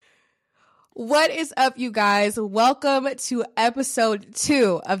What is up, you guys? Welcome to episode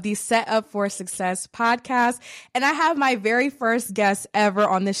 2 of the Set Up for Success podcast. And I have my very first guest ever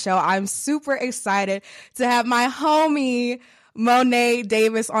on the show. I'm super excited to have my homie, Monet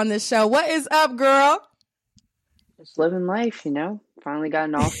Davis, on the show. What is up, girl? Just living life, Finally got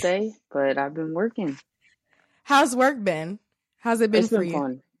an off day, but I've been working. How's work been? How's it been for you? It's been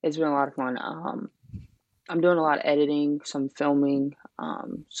fun. It's been a lot of fun. I'm doing a lot of editing, some filming.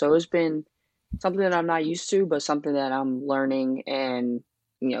 So it's been something that I'm not used to, but something that I'm learning and,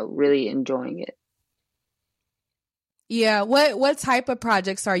 really enjoying it. Yeah. What type of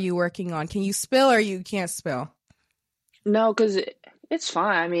projects are you working on? Can you spill or you can't spill? No, because it's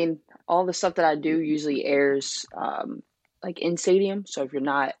fine. I mean, all the stuff that I do usually airs like in stadium. So if you're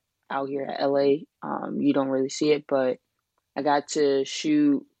not out here at LA, you don't really see it. But I got to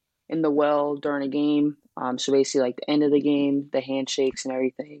shoot in the well during a game. So basically like the end of the game, the handshakes and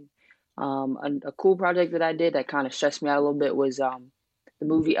everything. A cool project that I did that kind of stressed me out a little bit was the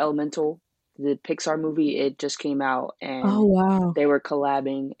movie Elemental, the Pixar movie. It just came out and they were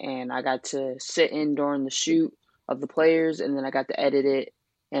collabing, and I got to sit in during the shoot of the players, and then I got to edit it,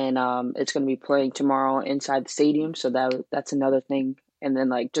 and it's going to be playing tomorrow inside the stadium. So that's another thing. And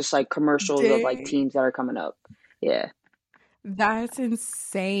then just commercials of teams that are coming up. Yeah. That's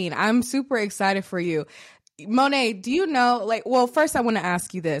insane. I'm super excited for you. Monet, do you know, well, first I want to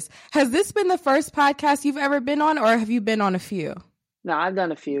ask you this. Has this been the first podcast you've ever been on, or have you been on a few? No, I've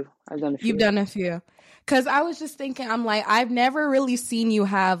done a few. You've done a few. Because I was just thinking, I've never really seen you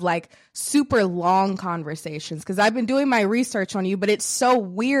have super long conversations, because I've been doing my research on you, but it's so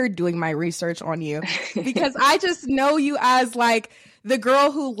weird doing my research on you because I just know you as the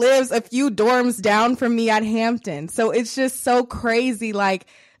girl who lives a few dorms down from me at Hampton. So it's just so crazy,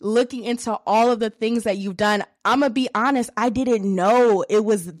 looking into all of the things that you've done. I'm going to be honest, I didn't know it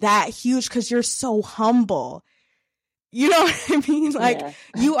was that huge because you're so humble. You know what I mean? Yeah.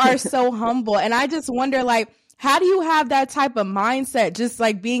 You are so humble. And I just wonder, how do you have that type of mindset, just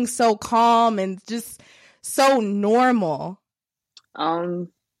being so calm and just so normal? I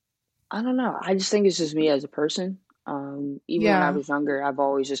don't know. I just think it's just me as a person. Even when I was younger, I've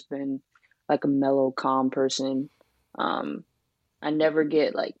always just been a mellow, calm person. I never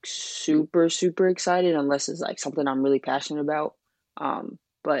get super, super excited unless it's something I'm really passionate about.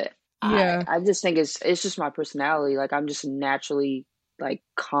 But I just think it's just my personality. I'm just a naturally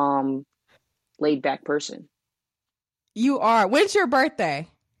calm, laid back person. You are. When's your birthday?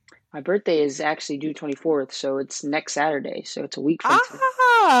 My birthday is actually June 24th, so it's next Saturday. So it's a week from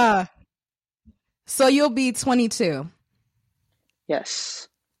today. So you'll be 22. Yes.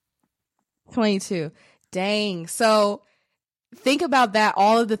 22. Dang. So think about that,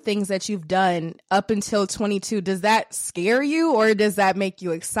 all of the things that you've done up until 22. Does that scare you, or does that make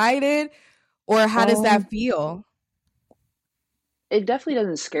you excited, or how does that feel? It definitely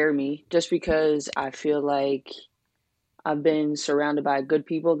doesn't scare me, just because I feel like I've been surrounded by good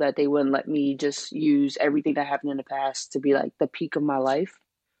people that they wouldn't let me just use everything that happened in the past to be the peak of my life.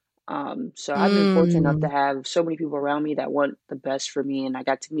 So I've been fortunate enough to have so many people around me that want the best for me, and I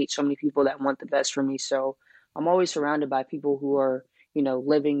got to meet so many people that want the best for me. So I'm always surrounded by people who are,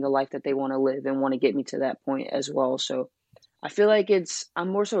 living the life that they want to live and want to get me to that point as well. So I feel like I'm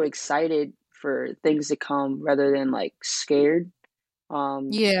more so excited for things to come rather than scared.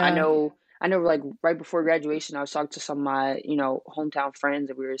 I know right before graduation, I was talking to some of my, hometown friends,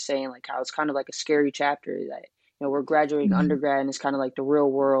 and we were saying how it's kind of a scary chapter that, we're graduating undergrad and it's kind of the real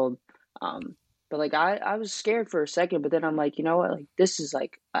world. But I was scared for a second, but then I'm you know what, this is an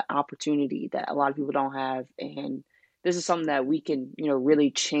opportunity that a lot of people don't have. And this is something that we can, really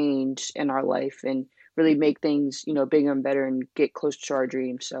change in our life and really make things, bigger and better and get closer to our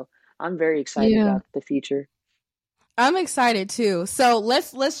dreams. So I'm very excited about the future. I'm excited too. So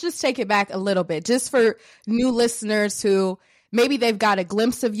let's just take it back a little bit, just for new listeners who maybe they've got a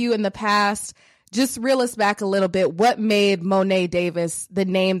glimpse of you in the past. Just reel us back a little bit. What made Monet Davis the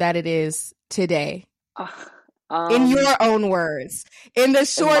name that it is today? In your own words, in the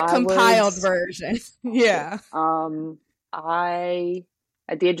short compiled version. Yeah. At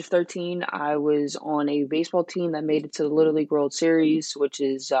the age of 13, I was on a baseball team that made it to the Little League World Series, which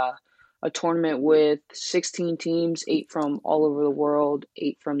is a tournament with 16 teams, 8 from all over the world,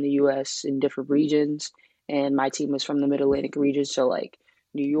 8 from the U.S. in different regions. And my team was from the Mid-Atlantic region, so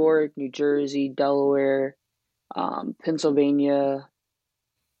New York, New Jersey, Delaware, Pennsylvania,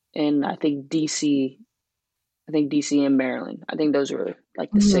 and I think DC. I think DC and Maryland. I think those were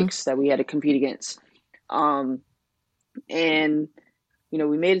the 6 that we had to compete against. And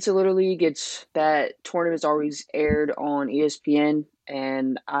we made it to Little League. It's that tournament's always aired on ESPN,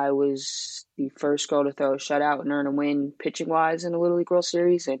 and I was the first girl to throw a shutout and earn a win pitching wise in the Little League World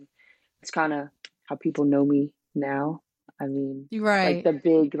Series, and it's kind of how people know me now. I mean, like Right. the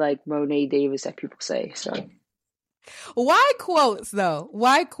big like Monet Davis that people say. So Why quotes though?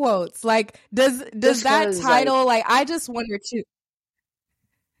 Why quotes? Like, does just that because like title, like, I just wonder too,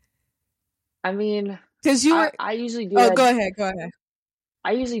 I mean, because you were, I usually do oh, that. go ahead, go ahead.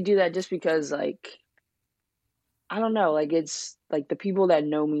 I usually do that just because like I don't know, like it's like the people that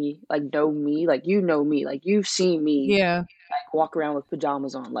know me, like you know me, like you've seen me Yeah. like walk around with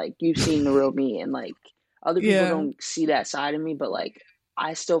pajamas on, like you've seen the real me, and like other people Yeah. don't see that side of me, but like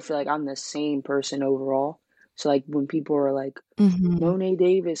I still feel like I'm the same person overall. So like when people are like Mm-hmm. Monet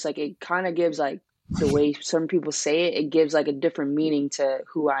Davis, like it kind of gives like the way some people say it, it gives like a different meaning to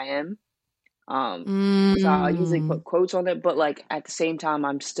who I am. Um, so I usually Mm. put quotes on it, but like at the same time,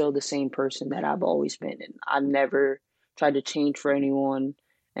 I'm still the same person that I've always been, and I've never tried to change for anyone,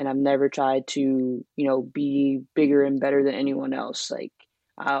 and I've never tried to, be bigger and better than anyone else. Like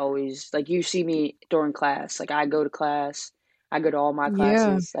I always, like you see me during class, like I go to class, I go to all my Yeah.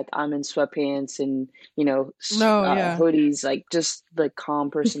 classes, like I'm in sweatpants and No, yeah. hoodies, like just the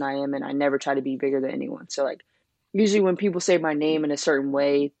calm person I am, and I never try to be bigger than anyone. So like usually when people say my name in a certain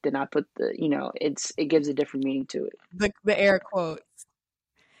way, then I put it gives a different meaning to it. The air quotes.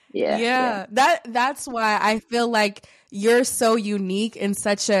 Yeah, yeah. Yeah, that's why I feel like you're so unique in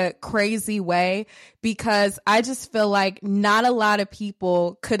such a crazy way, because I just feel like not a lot of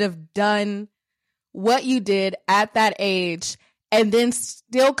people could have done what you did at that age and then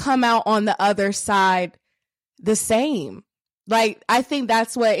still come out on the other side the same. Like, I think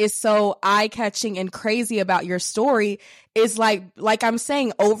that's what is so eye-catching and crazy about your story is like I'm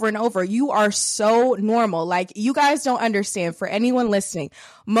saying over and over, you are so normal. Like, you guys don't understand. For anyone listening,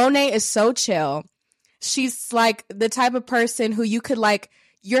 Monet is so chill. She's like the type of person who you could like,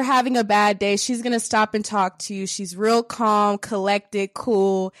 you're having a bad day, she's going to stop and talk to you. She's real calm, collected,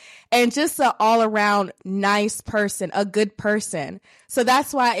 cool, and just an all-around nice person, a good person. So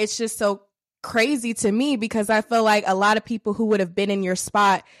that's why it's just so crazy to me, because I feel like a lot of people who would have been in your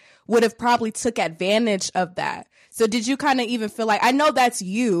spot would have probably took advantage of that. So did you kind of even feel like, I know that's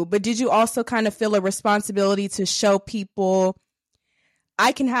you, but did you also kind of feel a responsibility to show people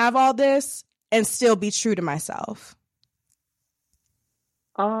I can have all this and still be true to myself?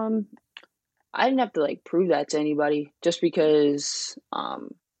 Um, I didn't have to like prove that to anybody just because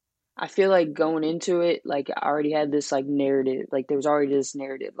I feel like going into it, like I already had this like narrative, like there was already this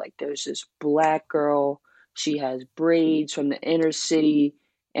narrative, like there's this black girl, she has braids from the inner city,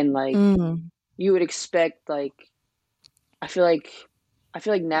 and like Mm. you would expect like I feel like I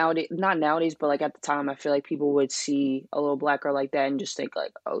feel like nowadays, not nowadays, but like at the time, I feel like people would see a little black girl like that and just think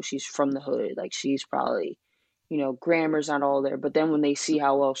like, oh, she's from the hood, like she's probably, grammar's not all there. But then when they see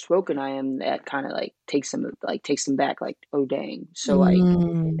how well spoken I am, that kind of like takes them back, like, oh dang. So like,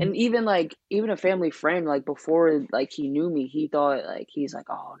 Mm. and even a family friend, like before like he knew me, he thought like he's like,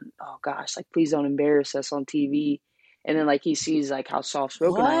 oh gosh, like please don't embarrass us on TV. And then like he sees like how soft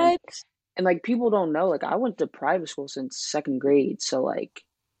spoken I am, What? and like people don't know, like I went to private school since second grade, so like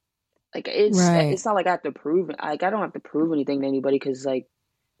Right. it's not like I have to prove like I don't have to prove anything to anybody, because like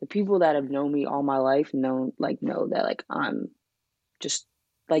the people that have known me all my life know that like I'm just,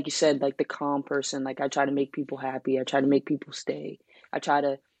 like you said, like the calm person. Like I try to make people happy, I try to make people stay, I try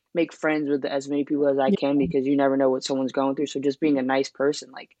to make friends with as many people as I Yeah. can, because you never know what someone's going through. So just being a nice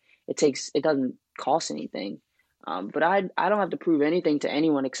person, like it doesn't cost anything. But I don't have to prove anything to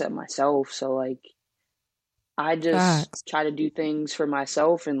anyone except myself. So like I just Facts. try to do things for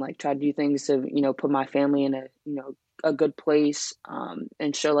myself, and like try to do things to, put my family in a good place,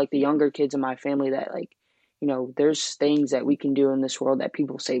 and show like the younger kids in my family that like, there's things that we can do in this world that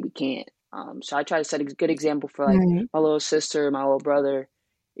people say we can't. So I try to set a good example for like Right. my little sister, my little brother,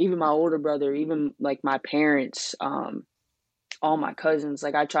 even my older brother, even like my parents, all my cousins.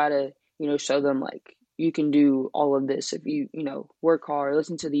 Like I try to, show them like you can do all of this if you, work hard,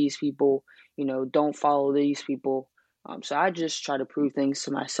 listen to these people, don't follow these people. So I just try to prove things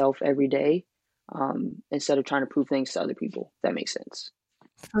to myself every day, instead of trying to prove things to other people. If that makes sense.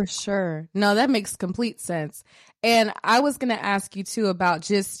 For sure. No, that makes complete sense. And I was going to ask you too about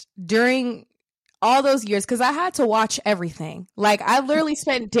just during all those years, because I had to watch everything. Like, I literally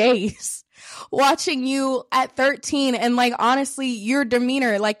spent days watching you at 13. And, like, honestly, your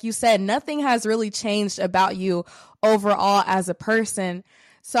demeanor, like you said, nothing has really changed about you overall as a person.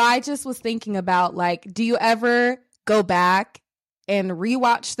 So I just was thinking about, like, do you ever go back and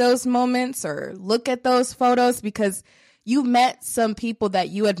rewatch those moments or look at those photos? Because you met some people that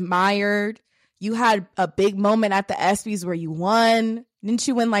you admired. You had a big moment at the ESPYs where you won. Didn't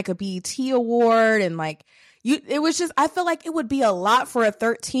you win like a BET award? And like it was just, I feel like it would be a lot for a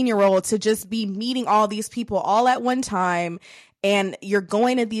 13-year-old to just be meeting all these people all at one time. And you're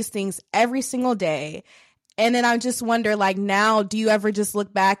going to these things every single day. And then I just wonder, like, now, do you ever just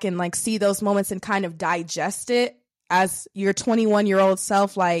look back and like see those moments and kind of digest it as your 21-year-old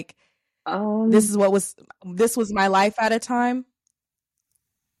self? Like, this was my life at a time.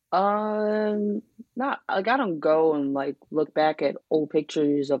 Not like I don't go and like look back at old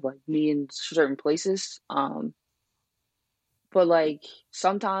pictures of like me in certain places. But like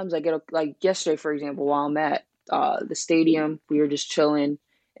sometimes I get like yesterday, for example, while I'm at the stadium, we were just chilling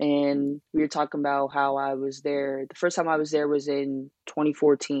and we were talking about how I was there. The first time I was there was in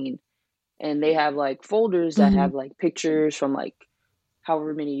 2014, and they have like folders that Mm-hmm. have like pictures from like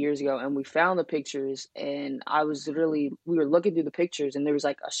however many years ago, and we found the pictures, and I was literally, we were looking through the pictures and there was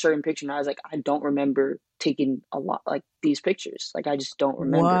like a certain picture and I was like, I don't remember taking a lot like these pictures, like I just don't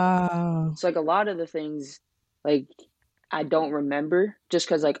remember. Wow. So like a lot of the things like I don't remember just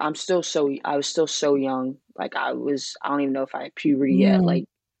because like I was still so young, like I don't even know if I had puberty yet, Mm. like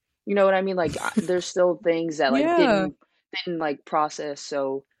you know what I mean, like there's still things that like Yeah. didn't like process.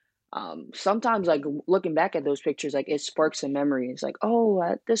 So sometimes like looking back at those pictures, like it sparks a memory. It's like,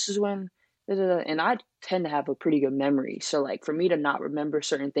 oh, this is when, da, da, da. And I tend to have a pretty good memory. So like for me to not remember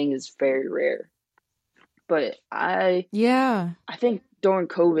certain things is very rare. But Yeah. I think during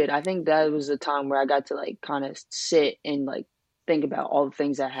COVID, I think that was a time where I got to like kind of sit and like think about all the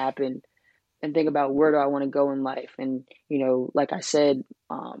things that happened and think about where do I want to go in life. And, you know, like I said,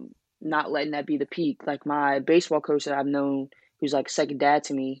 not letting that be the peak. Like my baseball coach that I've known, who's like second dad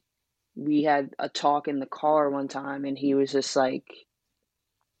to me, we had a talk in the car one time and he was just like,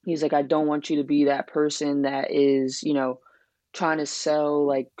 he's like, I don't want you to be that person that is, you know, trying to sell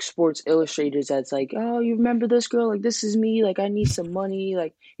like Sports Illustrateds that's like, oh, you remember this girl? Like, this is me. Like, I need some money.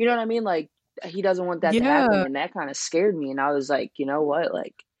 Like, you know what I mean? Like, he doesn't want that to happen. Yeah. And that kind of scared me. And I was like, you know what?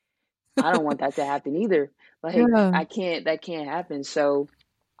 Like, I don't want that to happen either. Like, Yeah. that can't happen. So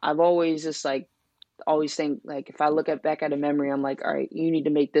I've always just like, always think like, if I look at back at a memory, I'm like, all right, you need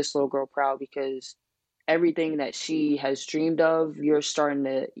to make this little girl proud because everything that she has dreamed of, you're starting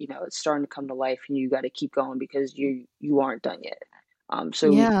to, you know, it's starting to come to life and you got to keep going because you aren't done yet.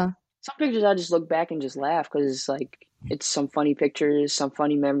 So Yeah. some pictures I just look back and just laugh because it's like, it's some funny pictures, some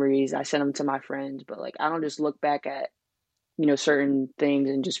funny memories. I send them to my friends, but like, I don't just look back at, you know, certain things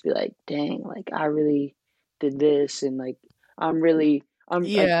and just be like, dang, like I really did this. And like, I'm like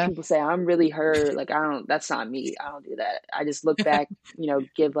Yeah. people say, I'm really her. Like, that's not me. I don't do that. I just look back, you know,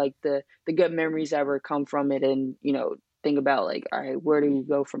 give like the good memories that ever come from it and, you know, think about like, all right, where do we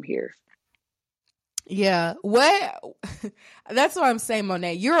go from here? Yeah. What that's what I'm saying,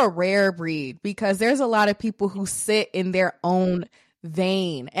 Monet. You're a rare breed because there's a lot of people who sit in their own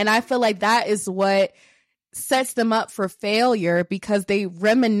vein. And I feel like that is what sets them up for failure because they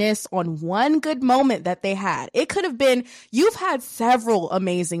reminisce on one good moment that they had. It could have been, you've had several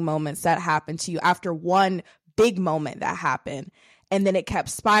amazing moments that happened to you after one big moment that happened. And then it kept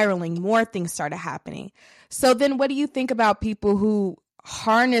spiraling. More things started happening. So then what do you think about people who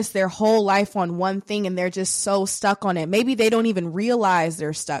harness their whole life on one thing and they're just so stuck on it? Maybe they don't even realize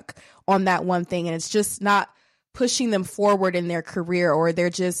they're stuck on that one thing and it's just not pushing them forward in their career, or they're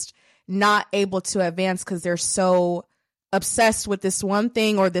just not able to advance because they're so obsessed with this one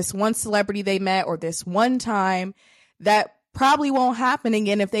thing or this one celebrity they met or this one time that probably won't happen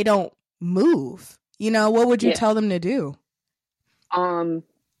again if they don't move. You know, what would you Yeah. tell them to do?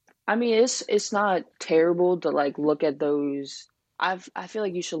 I mean, it's not terrible to like look at those. I feel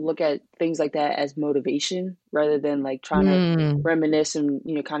like you should look at things like that as motivation rather than like trying to Mm, reminisce and,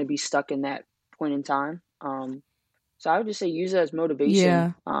 you know, kind of be stuck in that point in time. So I would just say use it as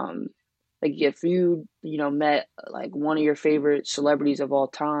motivation. yeah. Like if you know, met like one of your favorite celebrities of all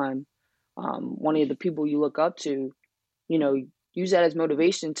time, one of the people you look up to, you know, use that as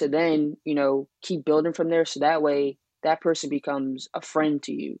motivation to then, you know, keep building from there. So that way that person becomes a friend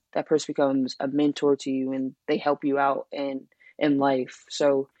to you. That person becomes a mentor to you and they help you out in life.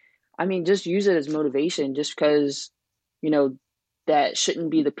 So I mean just use it as motivation just because, you know, that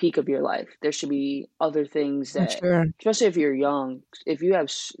shouldn't be the peak of your life. There should be other things For that, sure. especially if you're young, if you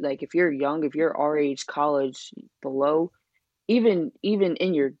have like if you're young, if you're our age, college, below, even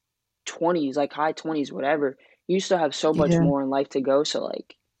in your 20s, like high 20s, whatever, you still have so much Yeah. more in life to go. So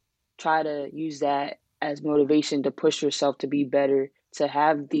like try to use that as motivation to push yourself to be better, to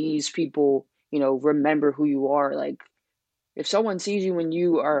have these people, you know, remember who you are. Like if someone sees you when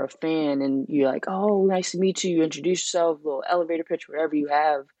you are a fan and you're like, oh, nice to meet you, you introduce yourself, little elevator pitch, whatever you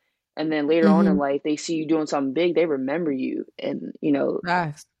have, and then later on in Mm-hmm. life they see you doing something big, they remember you, and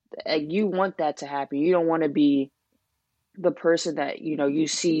Nice. like, you want that to happen. You don't want to be the person that you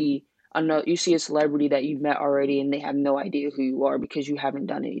see a celebrity that you've met already and they have no idea who you are because you haven't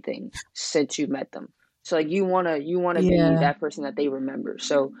done anything since you met them. So like you wanna be Yeah. that person that they remember.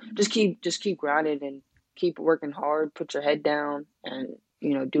 So just keep grinding and keep working hard, put your head down, and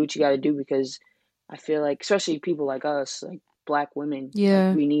do what you got to do, because I feel like, especially people like us, like black women, like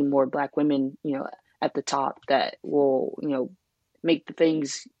Yeah. we need more black women, at the top that will, make the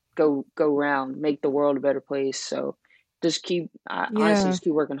things go round, make the world a better place. So honestly, Yeah. just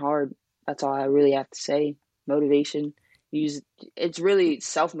keep working hard. That's all I really have to say. Motivation. Use It's really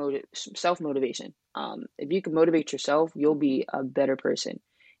self motivation. If you can motivate yourself, you'll be a better person.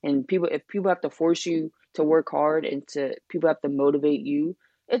 And if people have to force you to work hard and to people have to motivate you,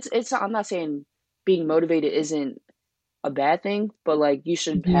 it's. I'm not saying being motivated isn't a bad thing, but like you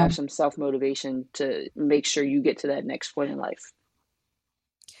should Yeah. have some self motivation to make sure you get to that next point in life.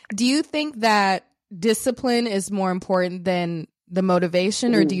 Do you think that discipline is more important than the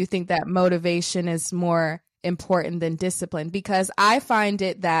motivation, or do Ooh. you think that motivation is more important than discipline? Because I find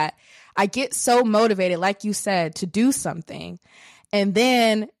it that I get so motivated, like you said, to do something. And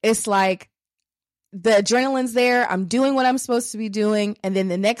then it's like the adrenaline's there. I'm doing what I'm supposed to be doing. And then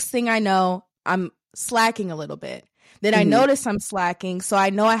the next thing I know, I'm slacking a little bit. Then I Hmm. notice I'm slacking. So I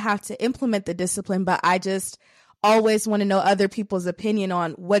know I have to implement the discipline, but I just always want to know other people's opinion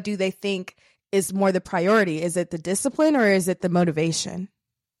on what do they think is more the priority. Is it the discipline or is it the motivation?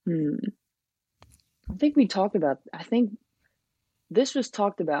 Hmm. I think this was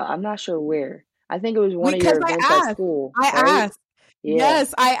talked about. I'm not sure where. I think it was one of Because your I events at asked, school, I right? asked. Yeah.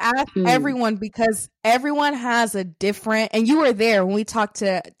 Yes, I asked Hmm. everyone because everyone has a different, and you were there when we talked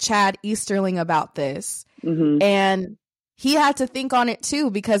to Chad Easterling about this. Hmm. And he had to think on it too,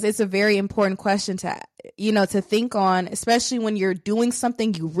 because it's a very important question to think on, especially when you're doing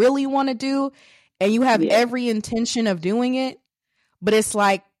something you really want to do and you have Yeah. every intention of doing it, but it's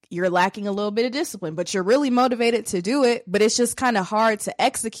like you're lacking a little bit of discipline, but you're really motivated to do it, but it's just kind of hard to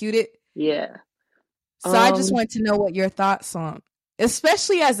execute it. Yeah. So I just Um. want to know what your thoughts on,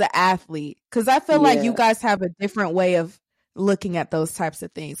 especially as an athlete, because I feel like you Yeah. guys have a different way of looking at those types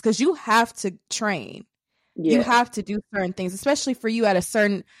of things, because you have to train. You Yeah. have to do certain things, especially for you at a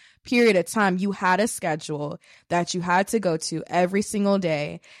certain period of time. You had a schedule that you had to go to every single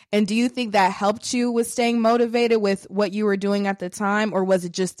day. And do you think that helped you with staying motivated with what you were doing at the time, or was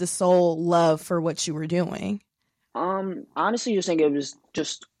it just the sole love for what you were doing? Honestly, just think it was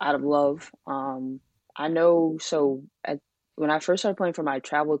just out of love. I know. So when I first started playing for my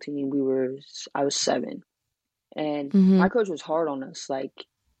travel team, I was 7, and Mm-hmm. my coach was hard on us. Like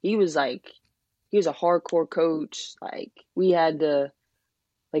he was a hardcore coach. We had to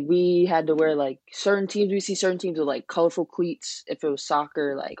wear, like, certain teams. We see certain teams with like colorful cleats if it was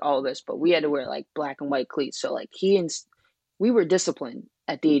soccer, like all of this, but we had to wear like black and white cleats. So like we were disciplined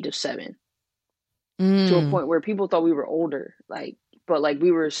at the age of 7 to a Mm. point where people thought we were older, but like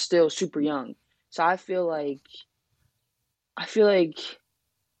we were still super young. So I feel like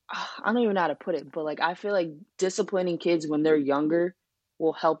I don't even know how to put it, but like I feel like disciplining kids when they're younger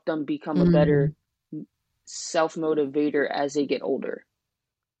will help them become a better Mm. self motivator as they get older.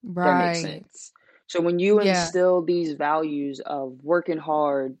 That makes Right. sense. So when you Yeah. instill these values of working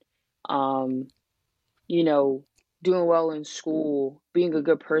hard, um, you know, doing well in school, being a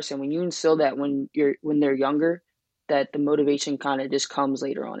good person, when you instill that when they're younger, that the motivation kind of just comes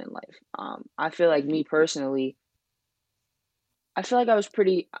later on in life. I feel like me personally, I feel like I was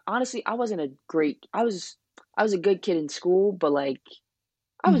pretty honestly, I wasn't a great I was a good kid in school, but like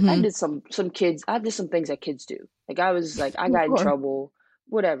I Mm-hmm. did I did some things that kids do. Like I Of got in course. trouble,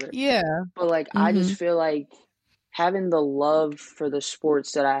 whatever. Yeah. But like I Mm-hmm. just feel like having the love for the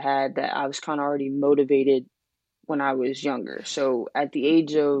sports that I had, that I was kind of already motivated when I was younger. So at the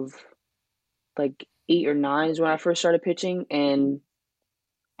age of like 8 or 9 is when I first started pitching, and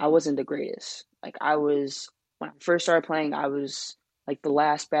I wasn't the greatest. When I first started playing, I was like the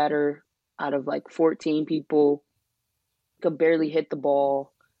last batter out of like 14 people, could barely hit the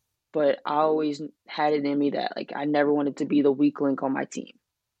ball, but I always had it in me that like I never wanted to be the weak link on my team.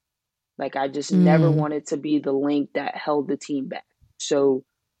 Like I just never Mm. wanted to be the link that held the team back. So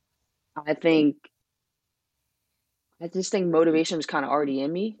I think I just think motivation was kind of already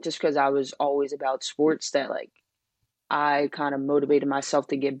in me, just because I was always about sports, that like I kind of motivated myself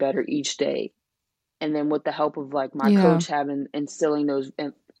to get better each day. And then with the help of like my Yeah. coach having instilling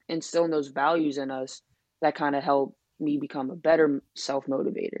those values in us, that kind of helped me become a better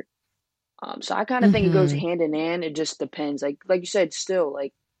self-motivator. So I kind of think it goes Mm-hmm. hand in hand. It just depends. Like you said, still,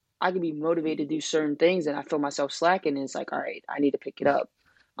 like, I could be motivated to do certain things and I feel myself slacking and it's like, all right, I need to pick it up.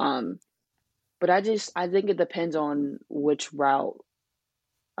 But I think it depends on which route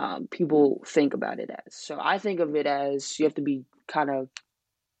people think about it as. So I think of it as you have to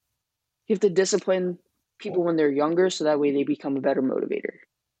discipline people when they're younger so that way they become a better motivator.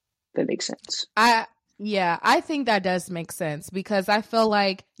 If that makes sense. I think that does make sense because I feel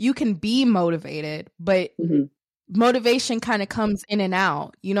like you can be motivated, but motivation kind of comes in and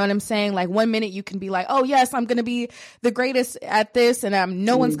out. You know what I'm saying? Like 1 minute you can be like, oh yes, I'm going to be the greatest at this and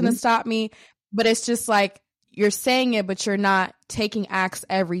no one's going to stop me. But it's just like you're saying it, but you're not taking acts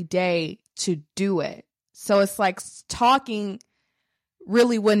every day to do it. So it's like talking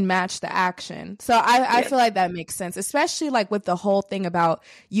really wouldn't match the action. So I feel like that makes sense, especially like with the whole thing about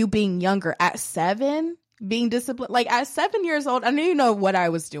you being younger at 7, being disciplined. Like at 7 years old, I didn't even know what I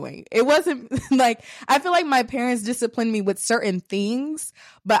was doing. It wasn't like, I feel like my parents disciplined me with certain things,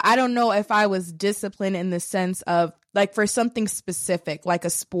 but I don't know if I was disciplined in the sense of like for something specific, like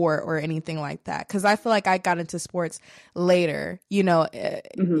a sport or anything like that. Cause I feel like I got into sports later, you know,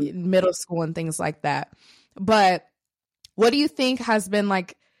 middle school and things like that. But what do you think has been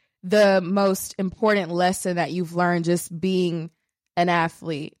like the most important lesson that you've learned just being an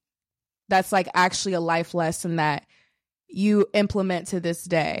athlete? That's like actually a life lesson that you implement to this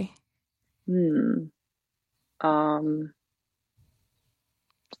day.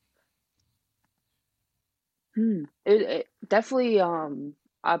 It definitely,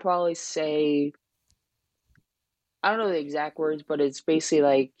 I'd probably say, I don't know the exact words, but it's basically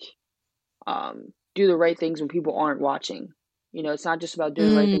like, do the right things when people aren't watching. You know, it's not just about doing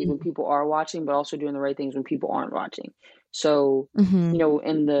the right things when people are watching, but also doing the right things when people aren't watching. So, you know,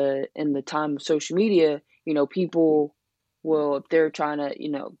 in the time of social media, you know, people will, if they're trying to,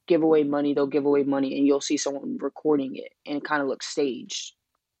 you know, give away money, they'll give away money and you'll see someone recording it and it kind of looks staged.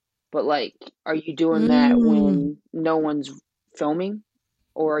 But like, are you doing that when no one's filming,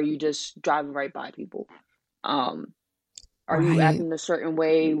 or are you just driving right by people? Are you acting a certain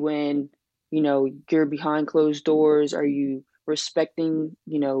way when, you know, you're behind closed doors? Are you respecting,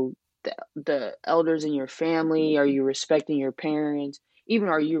 you know, the elders in your family? Are you respecting your parents? Even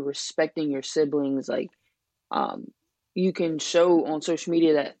are you respecting your siblings? Like, you can show on social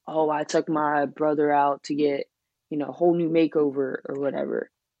media that, oh, I took my brother out to get, you know, a whole new makeover or whatever.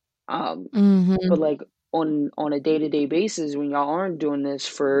 But like on a day-to-day basis, when y'all aren't doing this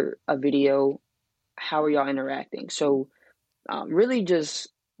for a video, how are y'all interacting? So really just,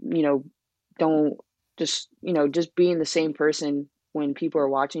 you know, don't just, you know, just being the same person when people are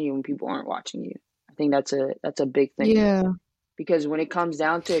watching you and people aren't watching you. I think that's a big thing. Yeah. Because when it comes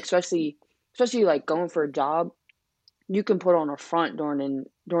down to, especially like going for a job, you can put on a front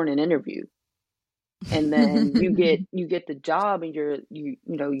during an interview. And then you get the job and you're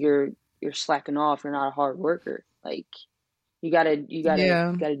slacking off, you're not a hard worker. Like you gotta do, you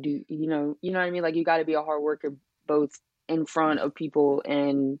know what I mean? Like you gotta be a hard worker both in front of people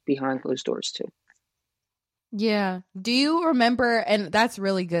and behind closed doors too. Yeah. Do you remember, and that's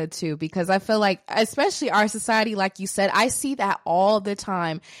really good too, because I feel like, especially our society, like you said, I see that all the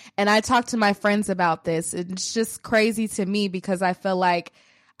time. And I talk to my friends about this. It's just crazy to me because I feel like,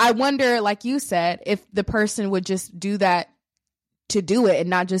 I wonder, like you said, if the person would just do that to do it and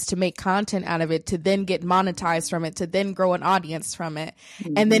not just to make content out of it, to then get monetized from it, to then grow an audience from it.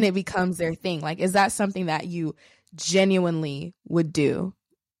 And then it becomes their thing. Like, is that something that you genuinely would do?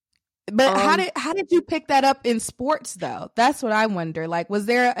 But how did you pick that up in sports though? That's what I wonder. Like, was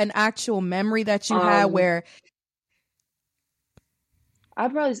there an actual memory that you had where I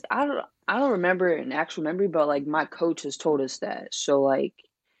don't remember an actual memory, but like my coach has told us that. So like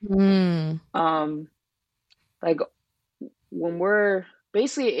like when we're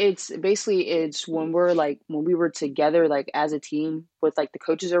it's when we're like when we were together like as a team with like the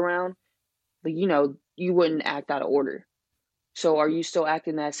coaches around, like, you know, you wouldn't act out of order. So are you still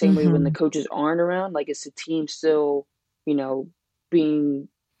acting that same way when the coaches aren't around? Like, is the team still, you know, being,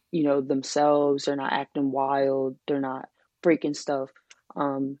 you know, themselves? They're not acting wild. They're not breaking stuff.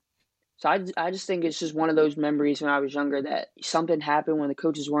 So I just think it's just one of those memories when I was younger that something happened when the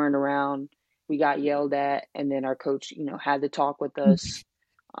coaches weren't around. We got yelled at, and then our coach, you know, had to talk with us.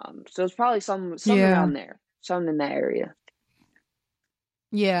 So it's probably something around there, something in that area.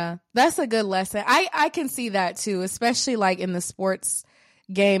 Yeah, that's a good lesson. I can see that too, especially like in the sports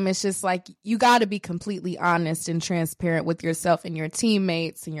game. It's just like you got to be completely honest and transparent with yourself and your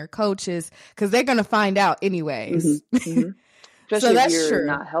teammates and your coaches because they're going to find out anyways. Especially so that's if you're true.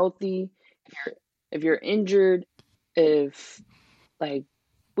 not healthy, if you're injured, if like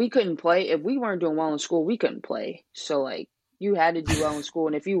we couldn't play, if we weren't doing well in school, we couldn't play. So like you had to do well in school,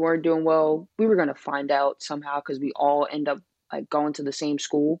 and if you weren't doing well, we were gonna find out somehow because we all end up like going to the same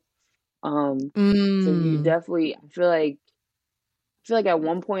school. So you Mm. definitely, I feel like at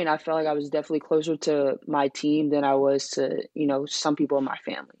one point I felt like I was definitely closer to my team than I was to, some people in my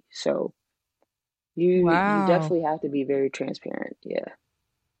family. So you Wow. definitely have to be very transparent. Yeah.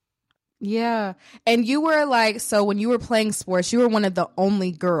 Yeah. And you were like, so when you were playing sports, you were one of the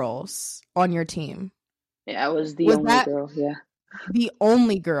only girls on your team. Yeah, I was the Was only that girl. Yeah. the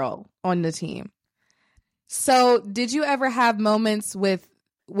only girl on the team? So, did you ever have moments with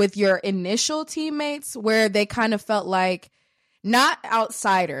your initial teammates where they kind of felt like not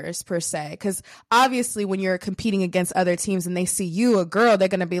outsiders per se? Because obviously, when you're competing against other teams and they see you, a girl, they're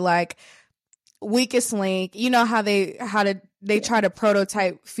going to be like weakest link. You know how they Yeah. try to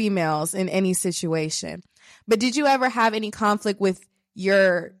prototype females in any situation. But did you ever have any conflict with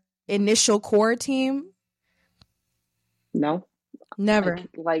your initial core team? No. Never.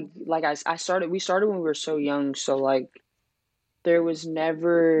 I started, we started when we were so young. So like there was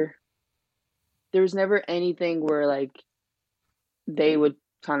never, anything where like they would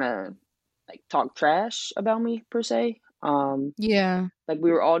kind of like talk trash about me per se. Yeah. Like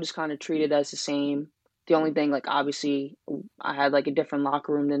we were all just kind of treated as the same. The only thing, like obviously, I had like a different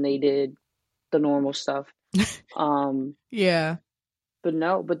locker room than they did, the normal stuff. Um, Yeah. but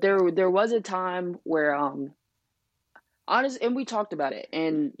no, but there was a time where honest, and we talked about it,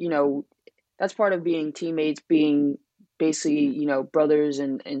 and that's part of being teammates, being basically brothers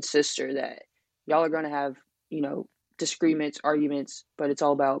and sister, that y'all are gonna have you know disagreements, arguments, but it's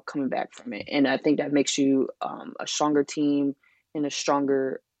all about coming back from it, and I think that makes you a stronger team and a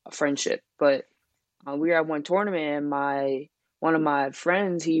stronger friendship. But we were at one tournament, and my one of my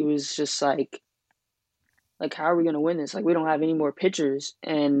friends, he was just like, how are we gonna win this? Like, we don't have any more pitchers,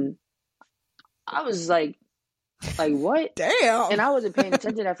 and I was like what? And Damn. I wasn't paying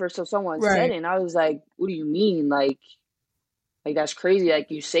attention at first, so someone said Right. it, and I was like, what do you mean? Like that's crazy. Like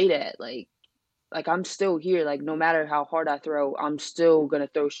you say that, like I'm still here. Like no matter how hard I throw, I'm still gonna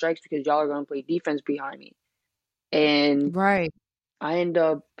throw strikes because y'all are gonna play defense behind me. And Right. I end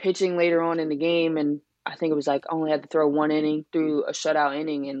up pitching later on in the game, and I think it was like I only had to throw one inning through a shutout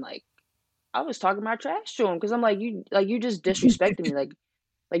inning, and like I was talking my trash to him because I'm like you just disrespected me,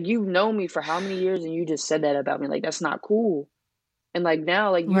 like you've known me for how many years, and you just said that about me. Like that's not cool. And like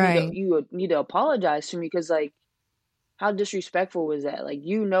now, like Right. you need to apologize to me because like how disrespectful was that? Like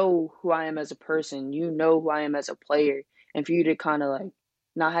you know who I am as a person, you know who I am as a player, and for you to kind of like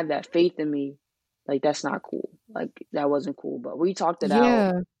not have that faith in me, like that's not cool. Like that wasn't cool. But we talked it out.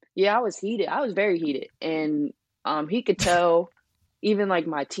 Yeah. Yeah, I was heated. I was very heated, and he could tell. Even like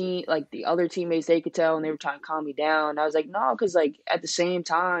my team, like the other teammates, they could tell, and they were trying to calm me down. I was like, no, because like at the same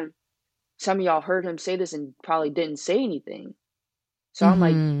time, some of y'all heard him say this and probably didn't say anything. So I'm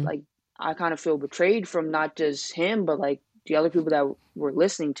Mhm. like I kind of feel betrayed from not just him, but like the other people that were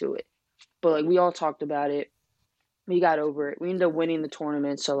listening to it. But like we all talked about it. We got over it. We ended up winning the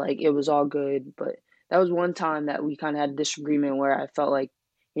tournament, so like it was all good. But that was one time that we kind of had a disagreement where I felt like,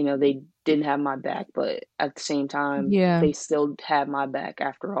 they didn't have my back, but at the same time, Yeah. they still had my back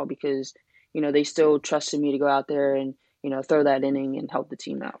after all because, they still trusted me to go out there and, throw that inning and help the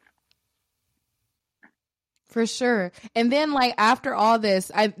team out. For sure. And then like after all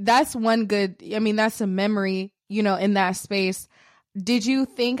this, that's one good, I mean that's a memory, in that space. Did you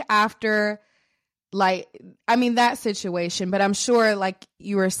think after like I mean that situation, but I'm sure like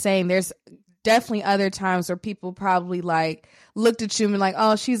you were saying there's definitely other times where people probably like looked at you and like,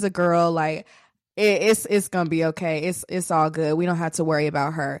 "Oh, she's a girl, like it's going to be okay. It's all good. We don't have to worry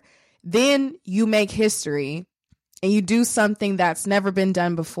about her." Then you make history and you do something that's never been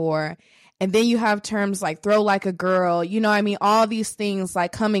done before. And then you have terms like throw like a girl, I mean, all these things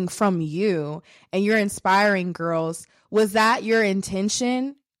like coming from you and you're inspiring girls. Was that your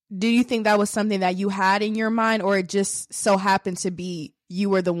intention? Do you think that was something that you had in your mind, or it just so happened to be you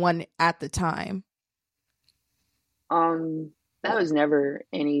were the one at the time? That was never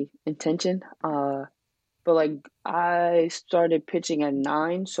any intention. But like I started pitching at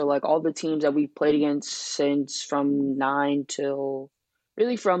 9, so like all the teams that we played against since from 9 till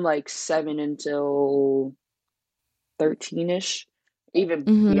really from like 7 until 13ish, even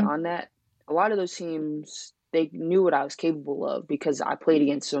Mm-hmm. beyond that, a lot of those teams they knew what I was capable of because I played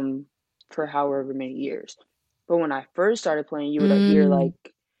against them for however many years. But when I first started playing, Mm,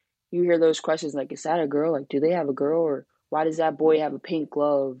 you hear those questions like, is that a girl? Like, do they have a girl? Or why does that boy have a pink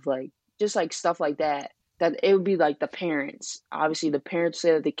glove? Like, just like stuff like that. That it would be like the parents. Obviously, the parents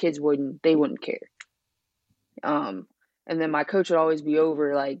said that the kids they wouldn't care. And then my coach would always be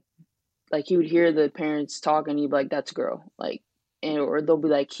over, like he would hear the parents talking, he'd be like, "That's a girl," like, and or they'll be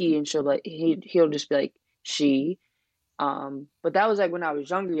like he, and she'll be like he'll just be like she. But that was like when I was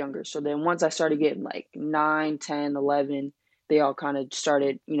younger. So then once I started getting like 9, 10, 11, they all kind of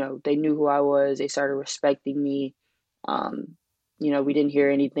started, they knew who I was. They started respecting me. We didn't hear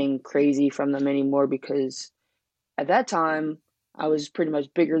anything crazy from them anymore because at that time I was pretty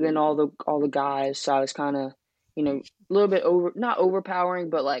much bigger than all the guys. So I was kind of, a little bit not overpowering,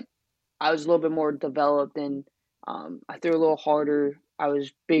 but like I was a little bit more developed and I threw a little harder. I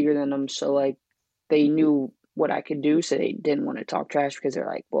was bigger than them. So like they knew what I could do, so they didn't want to talk trash because they're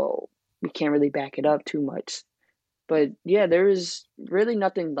like, well, we can't really back it up too much. But yeah, there was really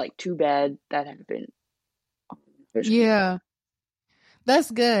nothing like too bad that happened. Yeah,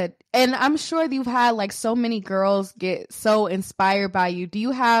 that's good. And I'm sure you've had like so many girls get so inspired by you. Do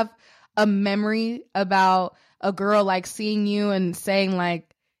you have a memory about a girl like seeing you and saying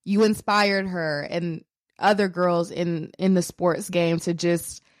like you inspired her and other girls in the sports game to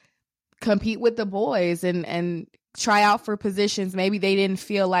just compete with the boys and try out for positions maybe they didn't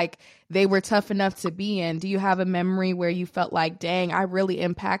feel like they were tough enough to be in? Do you have a memory where you felt like, dang, I really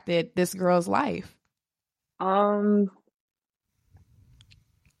impacted this girl's life? I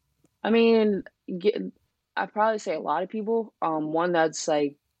mean, I'd probably say a lot of people. One that's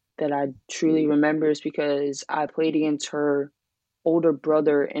like that I truly remember is because I played against her older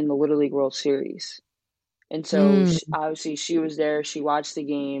brother in the Little League World Series. And so obviously she was there, she watched the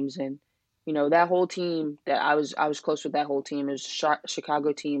games, and that whole team that I was close with. That whole team is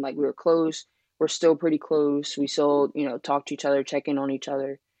Chicago team. Like we were close, we're still pretty close. We still talk to each other, check in on each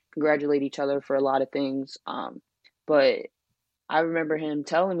other, congratulate each other for a lot of things. But I remember him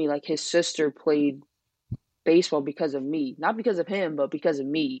telling me like his sister played baseball because of me, not because of him, but because of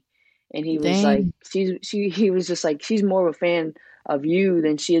me. And he was like, he was just like, she's more of a fan of you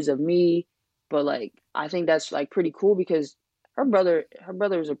than she is of me. But like, I think that's like pretty cool because her brother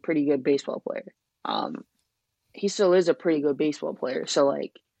is a pretty good baseball player. He still is a pretty good baseball player. So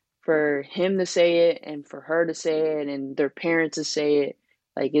like, for him to say it and for her to say it and their parents to say it,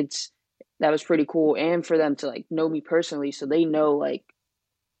 like that was pretty cool. And for them to like know me personally, so they know like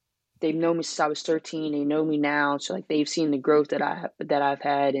they've known me since I was 13. They know me now, so like they've seen the growth that I've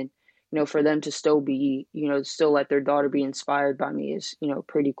had, and for them to still be, still let their daughter be inspired by me is,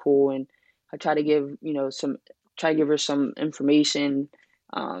 pretty cool. And I try to give, try to give her some information,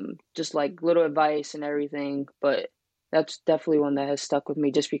 just like little advice and everything. But that's definitely one that has stuck with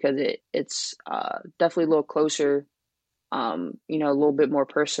me just because it's definitely a little closer, a little bit more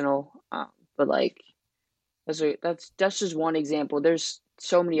personal. But like that's just one example. There's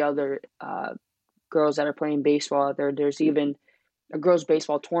so many other girls that are playing baseball out there. There's even a girls'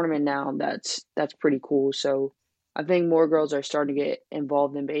 baseball tournament now that's pretty cool. So I think more girls are starting to get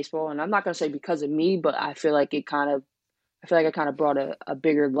involved in baseball. And I'm not going to say because of me, but I feel like I kind of brought a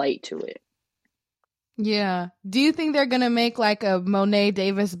bigger light to it. Yeah. Do you think they're going to make like a Monet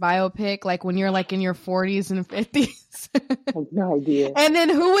Davis biopic, like when you're like in your 40s and 50s? I have no idea. And then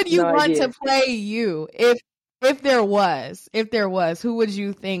who would you want to play you if there was, who would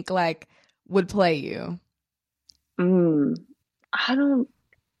you think like would play you? I don't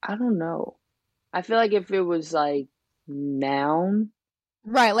know. I feel like if it was like now,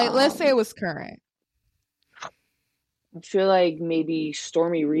 right? Like let's say it was current. I feel like maybe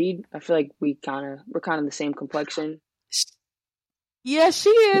Stormy Reed. I feel like we're kind of the same complexion. Yeah,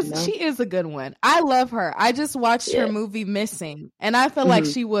 she is. She is a good one. I love her. I just watched her movie Missing, and I feel like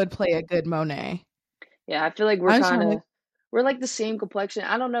she would play a good Monet. Yeah, I feel like we're like the same complexion.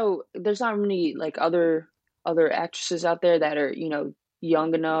 I don't know. There's not many like other actresses out there that are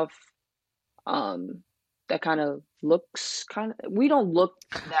young enough. That kind of looks we don't look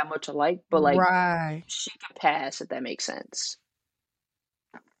that much alike, but like she could pass if that makes sense.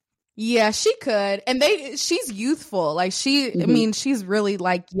 Yeah, she could. And she's youthful. Like I mean, she's really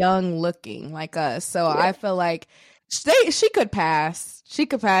like young looking like us. So I feel like she could pass. She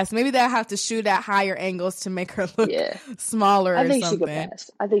could pass. Maybe they'll have to shoot at higher angles to make her look smaller or something. She could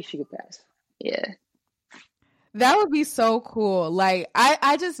pass. I think she could pass. Yeah. That would be so cool. Like,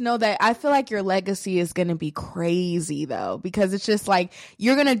 I just know that I feel like your legacy is going to be crazy, though, because it's just like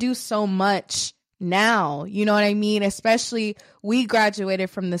you're going to do so much now. You know what I mean? Especially we graduated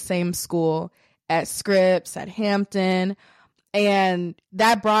from the same school at Scripps, at Hampton, and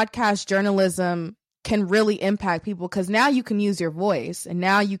that broadcast journalism can really impact people because now you can use your voice and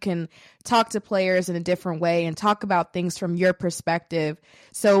now you can talk to players in a different way and talk about things from your perspective.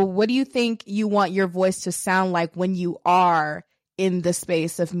 So what do you think you want your voice to sound like when you are in the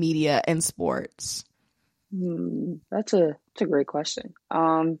space of media and sports? That's a great question.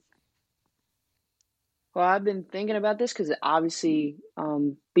 Well, I've been thinking about this because obviously,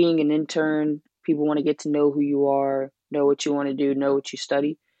 being an intern, people want to get to know who you are, know what you want to do, know what you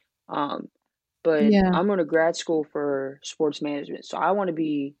study. Um, but Yeah. I'm going to grad school for sports management, so I want to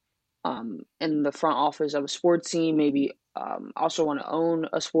be in the front office of a sports team. Maybe also want to own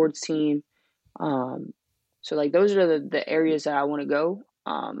a sports team. Um, so like those are the areas that I want to go.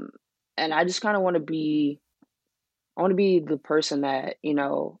 And I just kind of want to be I want to be the person that,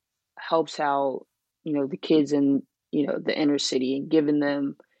 helps out, the kids in, the inner city and giving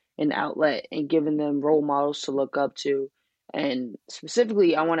them an outlet and giving them role models to look up to. And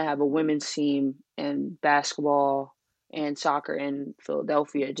specifically, I want to have a women's team in basketball and soccer in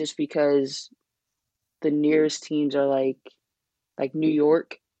Philadelphia just because the nearest teams are like New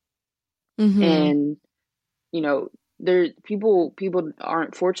York Mm-hmm. and you know, there people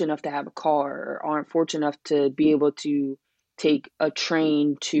aren't fortunate enough to have a car or aren't fortunate enough to be able to take a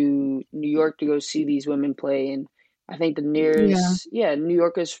train to New York to go see these women play. And I think Yeah, New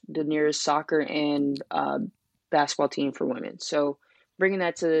York is the nearest soccer and basketball team for women. So bringing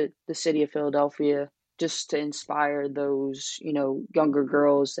that to the city of Philadelphia just to inspire those, younger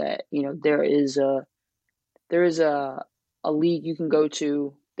girls that, there is a league you can go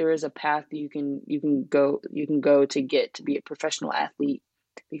to. There is a path that you can go to get to be a professional athlete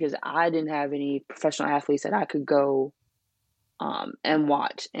because I didn't have any professional athletes that I could go and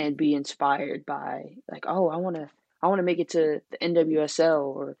watch and be inspired by like, oh, I want to make it to the NWSL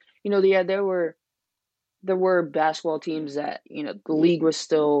or yeah, there were basketball teams that the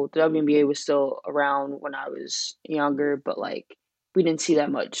WNBA was still around when I was younger, but like we didn't see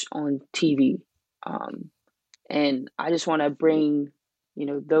that much on TV. Um, and I just want to bring,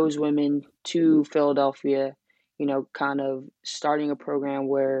 those women to Philadelphia, kind of starting a program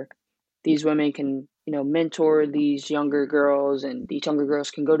where these women can, mentor these younger girls and these younger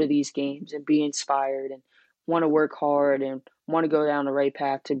girls can go to these games and be inspired and want to work hard and want to go down the right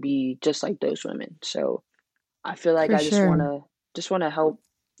path to be just like those women. So I feel like for I sure. just want to help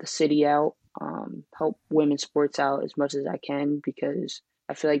the city out, help women's sports out as much as I can because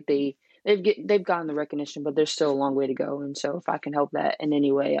I feel like they've gotten the recognition, but there's still a long way to go. And so if I can help that in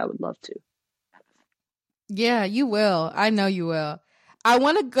any way, I would love to. Yeah, you will. I know you will. I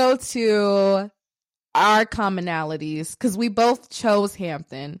want to go to our commonalities because we both chose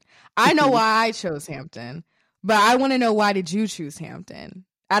Hampton. I know why I chose Hampton, but I want to know why did you choose Hampton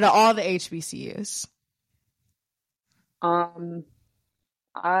out of all the HBCUs? um,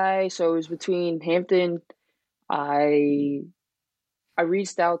 so it was between Hampton. I I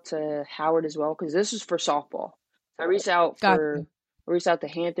reached out to Howard as well because this is for softball. So Gotcha. I reached out to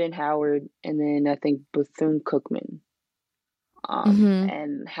Hampton, Howard, and then I think Bethune Cookman. Mm-hmm.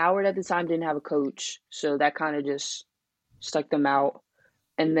 And Howard at the time didn't have a coach, so that kind of just stuck them out.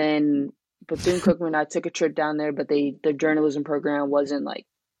 And then Bethune Cookman, I took a trip down there, but their journalism program wasn't like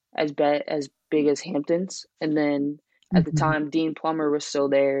as big as Hampton's. And then at the Mm-hmm. time, Dean Plummer was still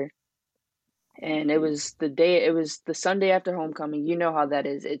there, and it was the Sunday after homecoming. You know how that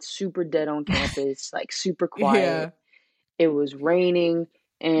is. It's super dead on campus, like super quiet. Yeah. It was raining,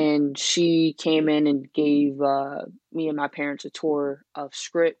 and she came in and gave me and my parents a tour of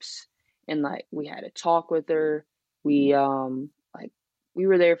Scripps, and like we had a talk with her. We like we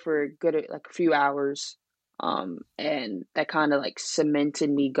were there for a good like a few hours, and that kind of like cemented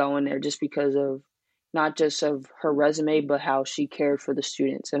me going there just because of not just of her resume, but how she cared for the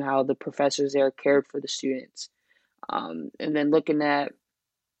students and how the professors there cared for the students. And then looking at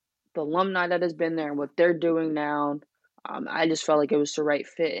the alumni that has been there and what they're doing now. I just felt like it was the right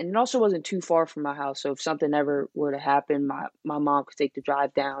fit, and it also wasn't too far from my house. So if something ever were to happen, my mom could take the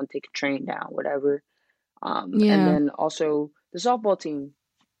drive down, take a train down, whatever. And Yeah. then also the softball team.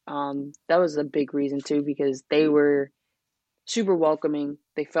 That was a big reason too because they were super welcoming.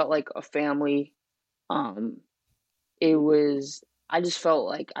 They felt like a family. Um, it was I just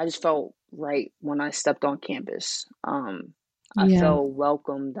felt right when I stepped on campus. I Yeah. felt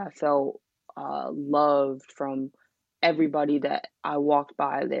welcomed. I felt loved from everybody that I walked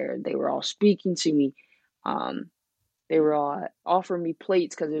by there. They were all speaking to me. Um, they were all offering me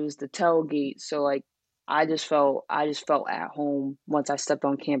plates because it was the tailgate. So like I just felt at home once I stepped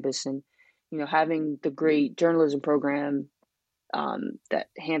on campus and having the great journalism program that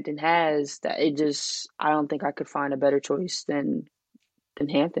Hampton has, that it just I don't think I could find a better choice than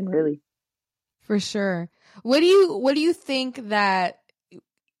Hampton, really. For sure. What do you think that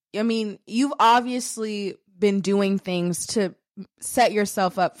I mean, you've obviously been doing things to set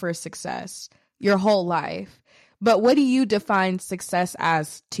yourself up for success your whole life. But what do you define success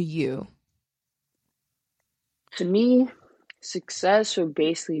as to you? To me, success would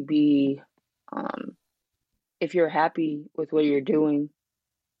basically be um, if you're happy with what you're doing,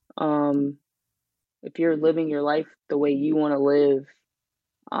 um, if you're living your life the way you want to live.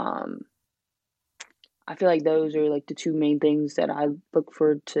 Um, I feel like those are like the two main things that I look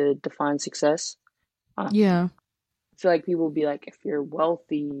for to define success. I Yeah. feel like people will be like, if you're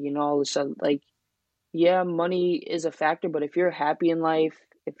wealthy, all of a sudden, like, yeah, money is a factor, but if you're happy in life,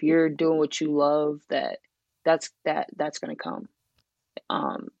 if you're doing what you love, that's gonna come.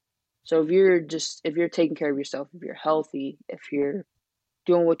 Um, so if you're taking care of yourself, if you're healthy, if you're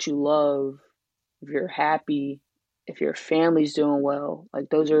doing what you love, if you're happy, if your family's doing well, like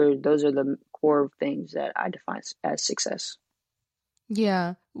those are the core things that I define as success.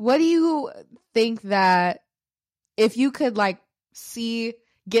 Yeah. What do you think that if you could like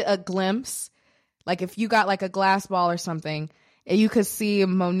get a glimpse, like if you got like a glass ball or something and you could see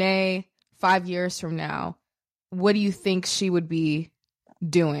Monet 5 years from now, what do you think she would be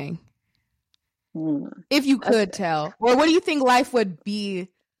doing? If you could tell, or what do you think life would be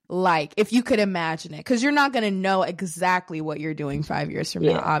like if you could imagine it? Because you're not going to know exactly what you're doing 5 years from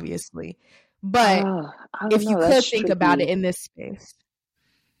now, obviously. But I don't if you know. could That's think tricky. about it in this space.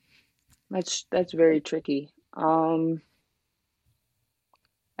 That's very tricky. I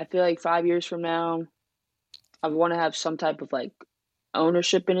feel like 5 years from now, I want to have some type of like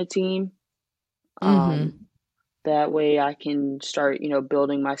ownership in a team. That way I can start,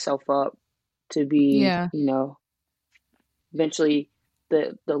 building myself up to be, eventually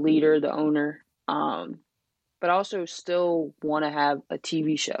the leader, the owner. But also still want to have a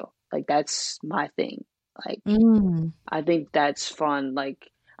TV show. Like that's my thing. Like I think that's fun. Like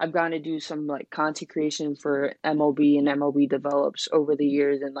I've gotten to do some like content creation for MLB and MLB develops over the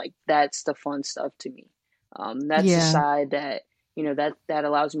years, and like that's the fun stuff to me. That's the side that that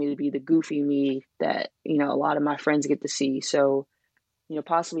allows me to be the goofy me that a lot of my friends get to see. So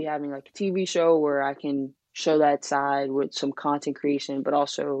possibly having like a TV show where I can show that side with some content creation, but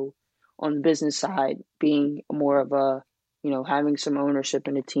also on the business side being more of a having some ownership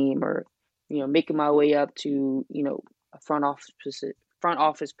in a team, or making my way up to a front office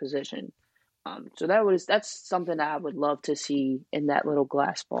position. So that's something that I would love to see in that little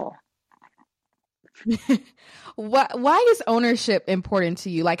glass ball. Why is ownership important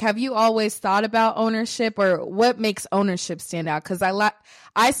to you? Like, have you always thought about ownership, or what makes ownership stand out? Because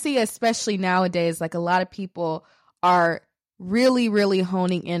I see, especially nowadays, like a lot of people are really, really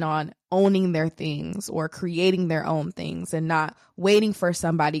honing in on owning their things or creating their own things and not waiting for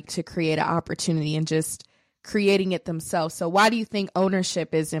somebody to create an opportunity and just creating it themselves. So why do you think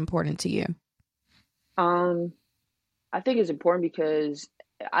ownership is important to you? I think it's important because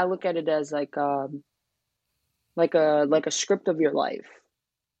I look at it as like a script of your life.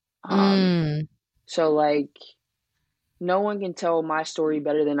 So like no one can tell my story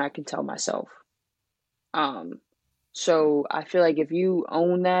better than I can tell myself. So I feel like if you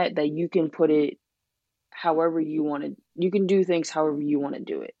own that you can put it however you want to, you can do things however you want to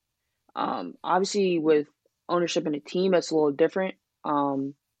do it. Obviously with ownership in a team, it's a little different.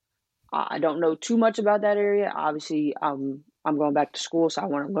 I don't know too much about that area. Obviously, I'm going back to school, so I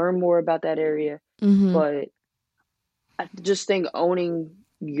want to learn more about that area. But I just think owning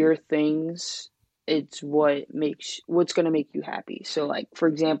your things, it's what's going to make you happy. So like, for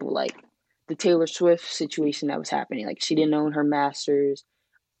example, like the Taylor Swift situation that was happening, like she didn't own her masters.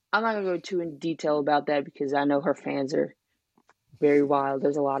 I'm not going to go too in detail about that because I know her fans are very wild.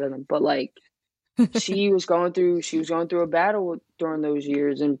 There's a lot of them, but like she was going through a battle during those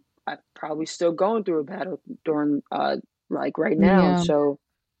years, and I'm probably still going through a battle during like right now. So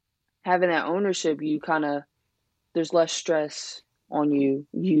having that ownership, there's less stress on you.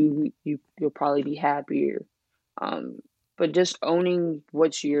 You'll probably be happier. But just owning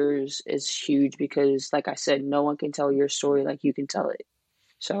what's yours is huge because, like I said, no one can tell your story like you can tell it.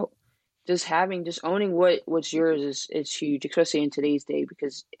 So just owning what's yours is huge, especially in today's day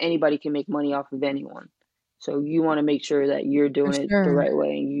because anybody can make money off of anyone. So you want to make sure that you're doing it the right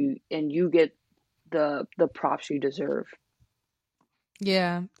way and you get the props you deserve.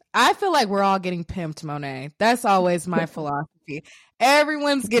 Yeah. I feel like we're all getting pimped, Monet. That's always my philosophy.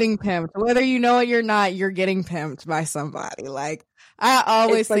 Everyone's getting pimped. Whether you know it or not, you're getting pimped by somebody. Like, I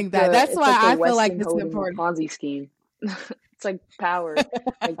always think that. That's why I feel like it's important. Ponzi scheme. It's like power.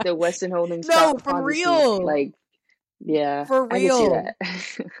 Like the Weston Holdings No, for real. Scheme. Like, yeah. For real. I can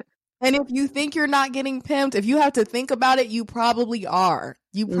see that. And if you think you're not getting pimped, if you have to think about it, you probably are.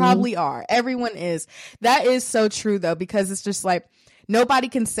 You probably are. Everyone is. That is so true, though, because it's just like, nobody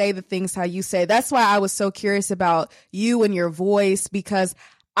can say the things how you say. That's why I was so curious about you and your voice, because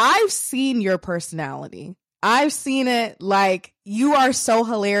I've seen your personality. I've seen it. Like, you are so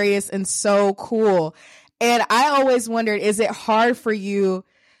hilarious and so cool. And I always wondered, is it hard for you?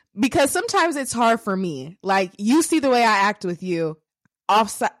 Because sometimes it's hard for me. Like, you see the way I act with you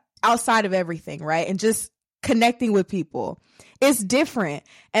outside of everything, right? And just connecting with people. It's different.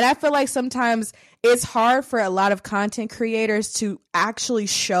 And I feel like sometimes it's hard for a lot of content creators to actually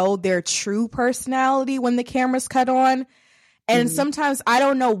show their true personality when the camera's cut on. And sometimes I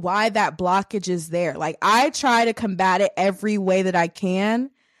don't know why that blockage is there. Like, I try to combat it every way that I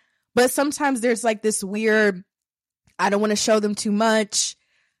can. But sometimes there's like this weird, I don't want to show them too much.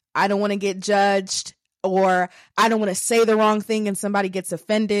 I don't want to get judged, or I don't want to say the wrong thing and somebody gets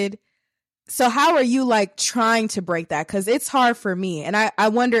offended. So how are you like trying to break that? Because it's hard for me. And I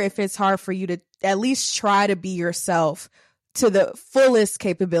wonder if it's hard for you to at least try to be yourself to the fullest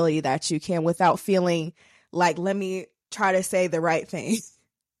capability that you can without feeling like, let me try to say the right thing.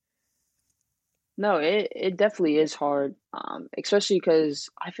 No, it definitely is hard, especially because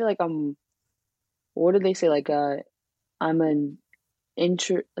I feel like what did they say? Like, I'm an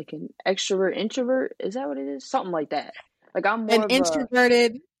like an extrovert introvert. Is that what it is? Something like that. Like, I'm more An of a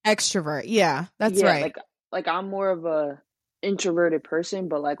introverted extrovert. Yeah, that's yeah, right. like I'm more of a introverted person,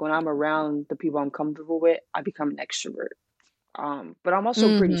 but like when I'm around the people I'm comfortable with, I become an extrovert. But I'm also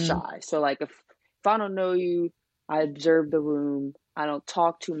pretty Mm-hmm. shy. So like if I don't know you, I observe the room. I don't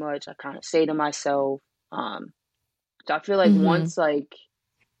talk too much. I kind of stay to myself. Um, so I feel like Mm-hmm. once like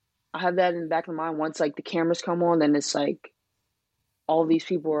I have that in the back of my mind, once like the cameras come on, then it's like all these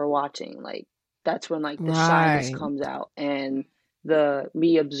people are watching. Like that's when like the shyness Right. comes out and the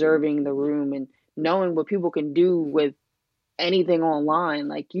me observing the room and knowing what people can do with anything online.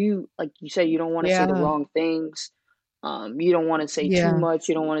 Like you said, you don't want to say the Yeah. wrong things. You don't want to say too Yeah. much.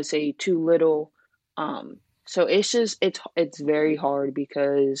 You don't want to say too little. So it's very hard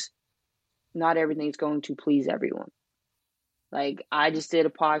because not everything's going to please everyone. Like I just did a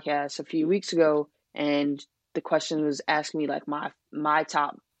podcast a few weeks ago, and the question was asking me like my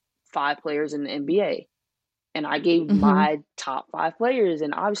top 5 players in the NBA, and I gave Mm-hmm. my top 5 players.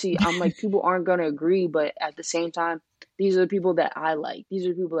 And obviously, I'm like, people aren't going to agree, but at the same time, these are the people that I like. These are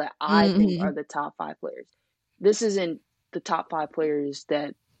the people that I think Mm-hmm. are the top 5 players. This isn't the top 5 players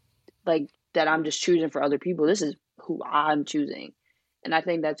that I'm just choosing for other people. This is who I'm choosing. And I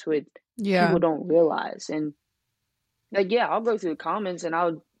think that's what Yeah. people don't realize. And like, yeah, I'll go through the comments and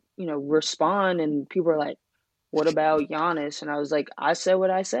I'll, respond. And people are like, what about Giannis? And I was like, I said what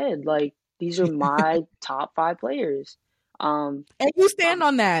I said. Like, these are my top 5 players. Um, And you stand um,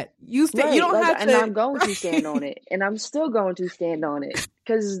 on that. You right. don't Like, have and to. I'm going to stand Right. on it. And I'm still going to stand on it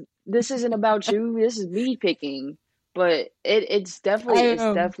because this isn't about you. This is me picking. But I it's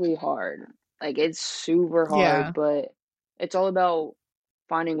definitely hard. Like, it's super hard, Yeah. but it's all about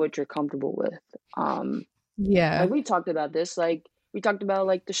finding what you're comfortable with. Um, Yeah. like we talked about this, like we talked about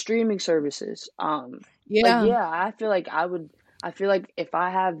like the streaming services. Like Yeah. yeah, I feel like if I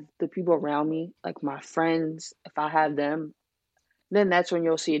have the people around me, like my friends, if I have them, then that's when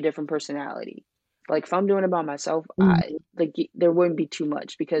you'll see a different personality. Like if I'm doing it by myself, I Mhm. like there wouldn't be too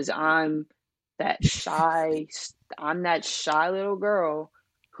much because that shy I'm that shy little girl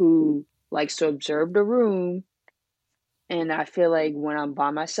who likes to observe the room, and I feel like when I'm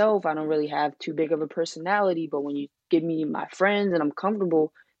by myself, I don't really have too big of a personality. But when you give me my friends and I'm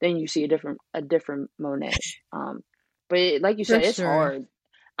comfortable, then you see a different Monet. Like you For said, it's sure. hard.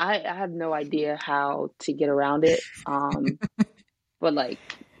 I have no idea how to get around it. But like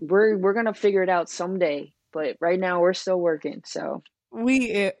we're gonna figure it out someday. But right now we're still working. So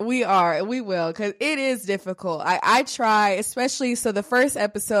We will, because it is difficult. I try, especially, so the first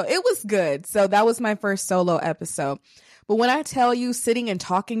episode, it was good. So that was my first solo episode. But when I tell you, sitting and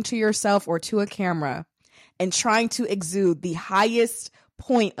talking to yourself or to a camera and trying to exude the highest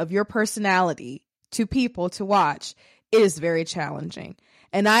point of your personality to people to watch, it is very challenging.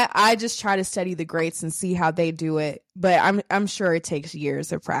 And I just try to study the greats and see how they do it. But I'm sure it takes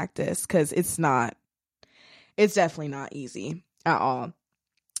years of practice, because it's definitely not easy at all.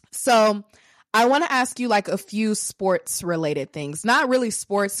 So I want to ask you like a few sports related things, not really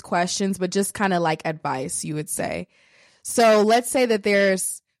sports questions, but just kind of like advice, you would say. So let's say that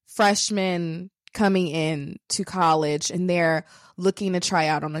there's freshmen coming in to college and they're looking to try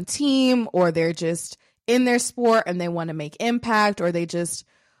out on a team, or they're just in their sport and they want to make impact, or they just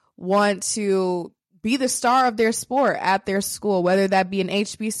want to be the star of their sport at their school, whether that be an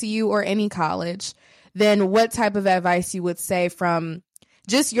HBCU or any college. Then what type of advice you would say from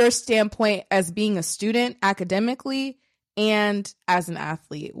just your standpoint as being a student academically and as an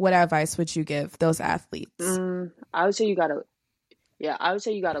athlete? What advice would you give those athletes? I would say you gotta, yeah, I would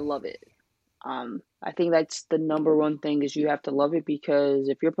say you gotta love it. I think that's the number one thing is you have to love it because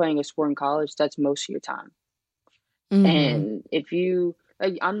if you're playing a sport in college, that's most of your time. Mm-hmm. And if you,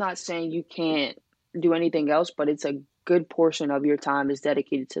 like, I'm not saying you can't do anything else, but it's a good portion of your time is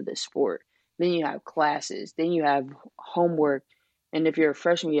dedicated to this sport. Then you have classes, then you have homework, and if you're a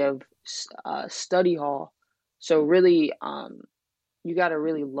freshman, you have study hall. So really, you got to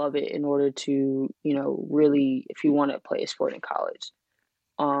really love it in order to, really, if you want to play a sport in college.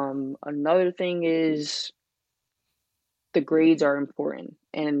 Another thing is the grades are important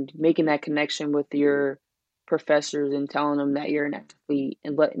and making that connection with your professors and telling them that you're an athlete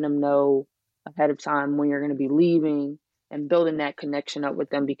and letting them know ahead of time when you're going to be leaving and building that connection up with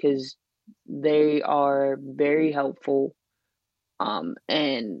them because they are very helpful,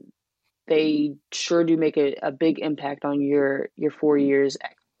 and they sure do make a big impact on your 4 years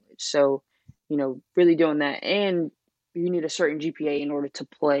at college. So, really doing that, and you need a certain GPA in order to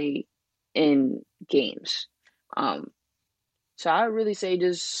play in games. Um, so I would really say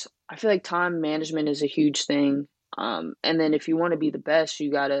just I feel like time management is a huge thing. And then if you want to be the best,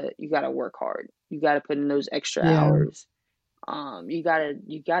 you gotta work hard. You gotta put in those extra Yeah. hours. You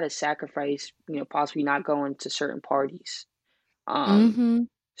gotta sacrifice, possibly not going to certain parties. Um, Mm-hmm.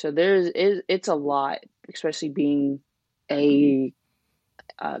 so it's a lot, especially being a,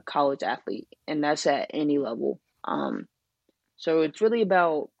 college athlete, and that's at any level. So it's really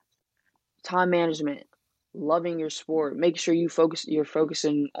about time management, loving your sport, make sure you're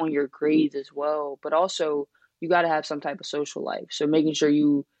focusing on your grades as well, but also you got to have some type of social life. So making sure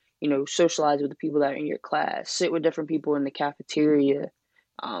you socialize with the people that are in your class, sit with different people in the cafeteria,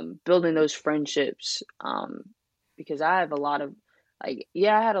 building those friendships. Because I have a lot of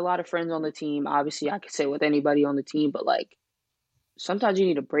yeah, I had a lot of friends on the team. Obviously, I could sit with anybody on the team, but like sometimes you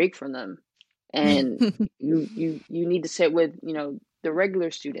need a break from them, and you need to sit with the regular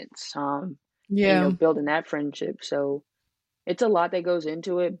students, and Yeah. building that friendship. So it's a lot that goes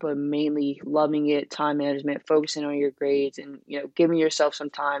into it, but mainly loving it, time management, focusing on your grades, and giving yourself some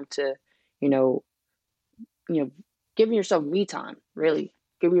time to you know you know giving yourself me time, really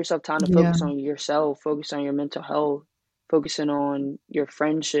giving yourself time to Yeah. focus on yourself, focus on your mental health, focusing on your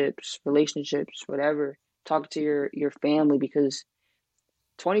friendships, relationships, whatever. Talk to your family because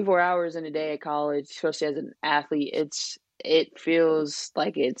 24 hours in a day at college, especially as an athlete, it feels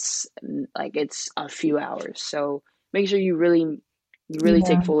like it's a few hours. So make sure you really Yeah.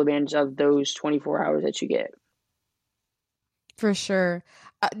 take full advantage of those 24 hours that you get. For sure.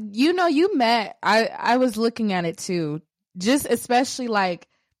 You met, I was looking at it too, just especially like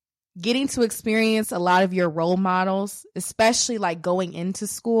getting to experience a lot of your role models, especially like going into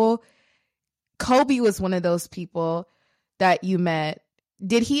school. Kobe was one of those people that you met.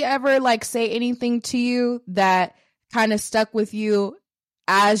 Did he ever like say anything to you that kind of stuck with you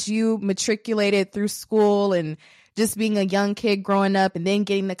as you matriculated through school and just being a young kid growing up and then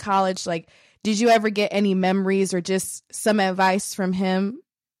getting to college? Like, did you ever get any memories or just some advice from him?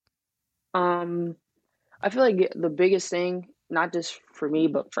 Um, I feel like the biggest thing, not just for me,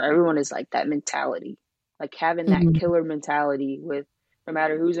 but for everyone, is like that mentality, like having that Mhm. killer mentality with no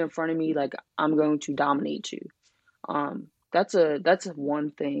matter who's in front of me, like I'm going to dominate you. That's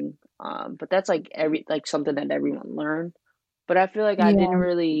one thing. But that's like something that everyone learned. But I feel like I didn't Yeah.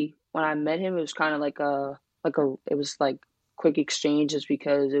 really when I met him, it was kind of like a it was like quick exchange just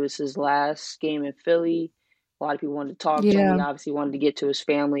because it was his last game in Philly. A lot of people wanted to talk to him. Yeah. He obviously wanted to get to his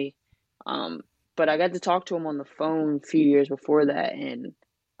family. Um, but I got to talk to him on the phone a few years before that, and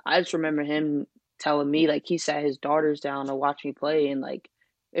I just remember him telling me like he sat his daughters down to watch me play, and like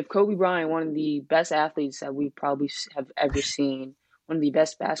if Kobe Bryant, one of the best athletes that we probably have ever seen, one of the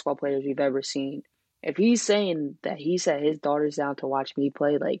best basketball players we've ever seen, if he's saying that he sat his daughters down to watch me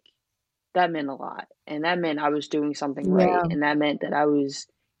play, like that meant a lot, and that meant I was doing something right, Yeah. and that meant that I was,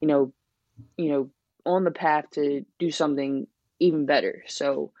 you know, you know, on the path to do something even better.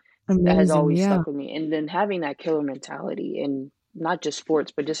 So that has Amazing. always Yeah. stuck with me. And then having that killer mentality in not just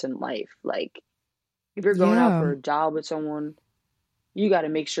sports, but just in life. Like if you're going out Yeah. for a job with someone, you got to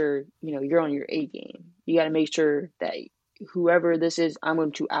make sure, you're on your A game. You got to make sure that whoever this is, I'm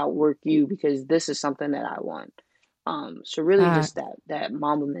going to outwork you because this is something that I want. So really just that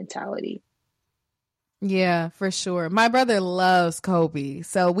Mamba mentality. Yeah, for sure. My brother loves Kobe.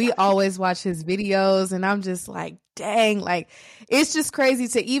 So we always watch his videos and I'm just like, dang, like it's just crazy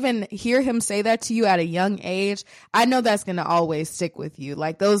to even hear him say that to you at a young age. I know that's going to always stick with you.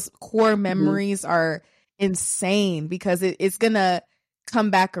 Like those core Hmm. memories are insane because it's going to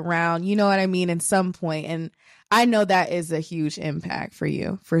come back around, you know what I mean, in some point. And I know that is a huge impact for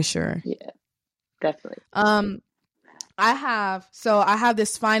you, for sure. Yeah, definitely. Um I have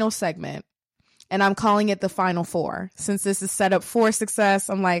this final segment. and I'm calling it the Final Four. Since this is set up for success,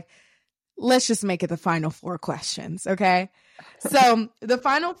 I'm like, let's just make it the Final Four questions, okay? So the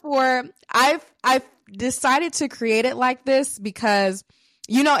Final Four, I've decided to create it like this because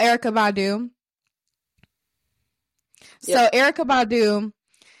you know Erykah Badu. Yep. So Erykah Badu,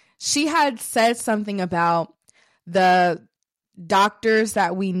 she had said something about the doctors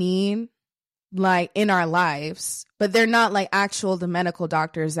that we need like in our lives, but they're not like actual the medical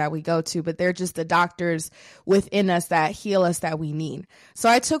doctors that we go to, but they're just the doctors within us that heal us that we need. So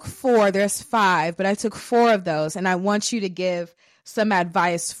I took 4, there's 5, but I took 4 of those, and I want you to give some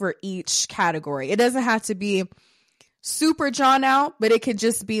advice for each category. It doesn't have to be super drawn out, but it could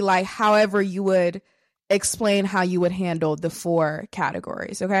just be like however you would explain how you would handle the 4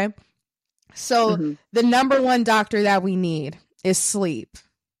 categories, okay? So the number 1 doctor that we need is sleep,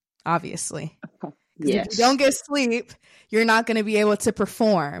 obviously. Yes. If you don't get sleep, you're not going to be able to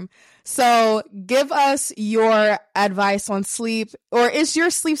perform. So give us your advice on sleep, or is your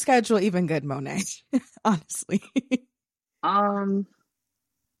sleep schedule even good, Monet? Honestly. My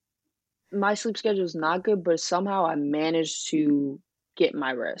sleep schedule is not good, but somehow I managed to get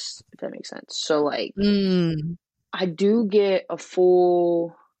my rest, if that makes sense. So like I do get a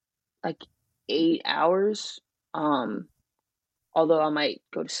full like 8 hours. Although I might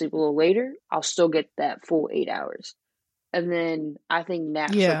go to sleep a little later, I'll still get that full 8 hours. And then I think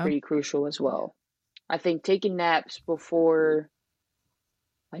naps are pretty crucial as well. I think taking naps before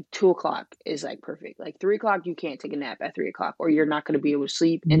like 2 o'clock is like perfect. Like 3 o'clock, you can't take a nap at 3 o'clock, or you're not going to be able to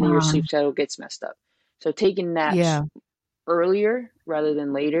sleep, and then your sleep schedule gets messed up. So taking naps earlier rather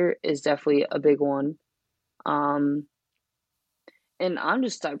than later is definitely a big one. And I'm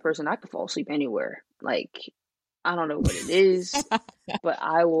just the type of person, I could fall asleep anywhere. Like, I don't know what it is, but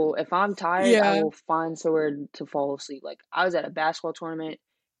I will, if I'm tired, I will find somewhere to fall asleep. Like, I was at a basketball tournament,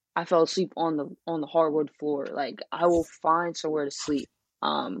 I fell asleep on the hardwood floor. Like, I will find somewhere to sleep.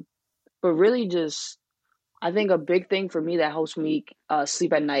 But really just, I think a big thing for me that helps me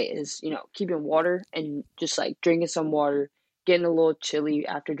sleep at night is, keeping water and just like drinking some water, getting a little chilly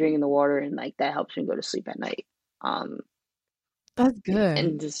after drinking the water, and like that helps me go to sleep at night. That's good.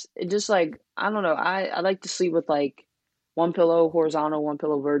 And it just like, I don't know, I like to sleep with like one pillow horizontal, one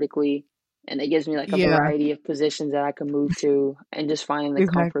pillow vertically, and it gives me like a variety of positions that I can move to and just find the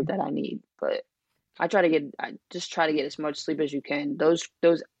comfort that I need. But I just try to get as much sleep as you can. Those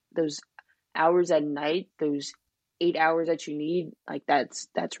hours at night, those 8 hours that you need, like that's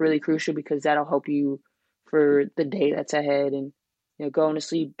really crucial, because that'll help you for the day that's ahead. And going to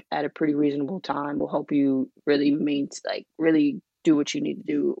sleep at a pretty reasonable time will help you really really do what you need to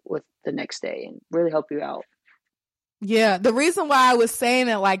do with the next day and really help you out. Yeah, the reason why I was saying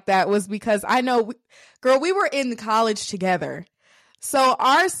it like that was because I know, girl, we were in college together. So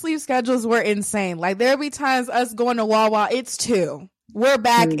our sleep schedules were insane. Like there'd be times us going to Wawa, it's 2. We're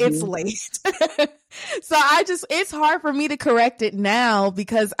back, it's late. So it's hard for me to correct it now,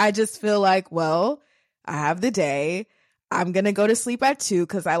 because I just feel like, well, I have the day. I'm going to go to sleep at 2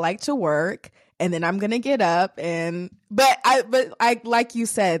 because I like to work, and then I'm going to get up but I, like you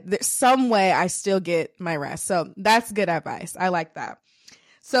said, there's some way I still get my rest. So that's good advice. I like that.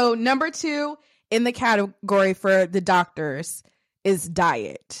 So number 2 in the category for the doctors is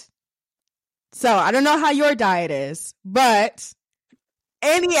diet. So I don't know how your diet is, but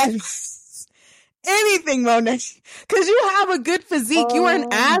anything, Monet, because you have a good physique. You are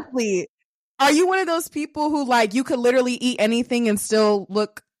an athlete. Are you one of those people who like you could literally eat anything and still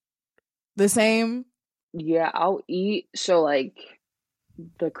look the same? Yeah, I'll eat. So like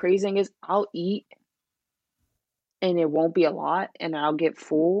the crazy thing is I'll eat and it won't be a lot, and I'll get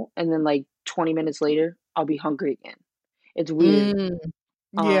full, and then like 20 minutes later I'll be hungry again. It's weird.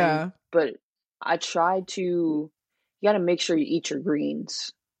 Yeah. But I try to, you got to make sure you eat your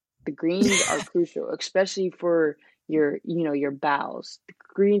greens. The greens are crucial, especially for your bowels. The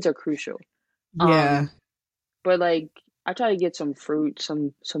greens are crucial. Yeah. But like I try to get some fruit,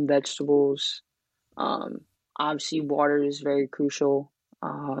 some vegetables. Obviously water is very crucial.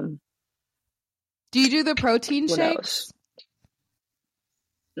 Do you do the protein what shakes? else?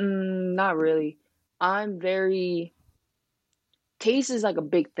 Not really. Taste is like a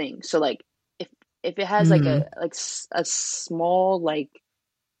big thing. So like if it has like a small like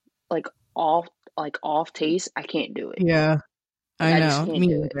off taste, I can't do it. Yeah. Like, I know. I just can't Me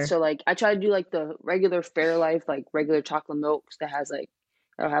do either. it. So like I try to do like the regular Fairlife, like regular chocolate milks that'll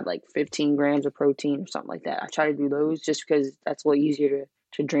have like 15 grams of protein or something like that. I try to do those just because that's a little easier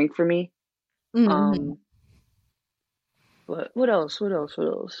to drink for me. But what else? I don't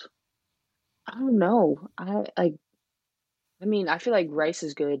know. I mean, I feel like rice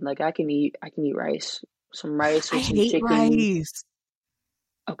is good. Like I can eat rice. Some rice I with some hate chicken. rice.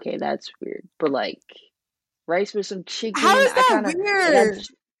 Okay, that's weird. But like rice with some How chicken, is I that kind of like I weird?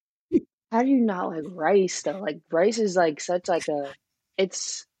 how do you not like rice though? Like rice is like such like a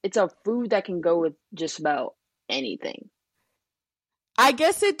it's a food that can go with just about anything. I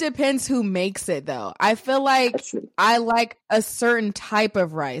guess it depends who makes it though. I feel like That's true. I like a certain type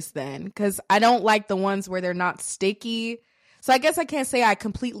of rice then because I don't like the ones where they're not sticky. So I guess I can't say I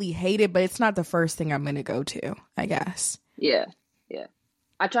completely hate it, but it's not the first thing I'm going to go to, I guess. Yeah. Yeah.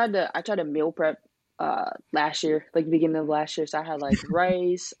 I tried to meal prep last year, like beginning of last year. So I had like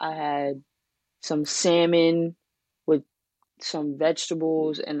rice, I had some salmon with some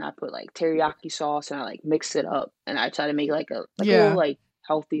vegetables, and I put like teriyaki sauce and I like mixed it up and I tried to make like a little Yeah. like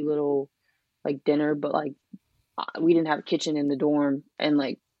healthy little like dinner, but like we didn't have a kitchen in the dorm and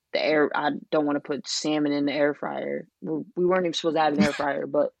like the air I don't want to put salmon in the air fryer. We weren't even supposed to have an air fryer,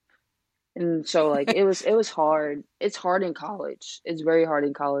 but and so like it was hard. It's hard in college. It's very hard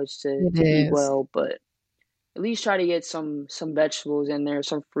in college It to eat is. well, but at least try to get some vegetables in there,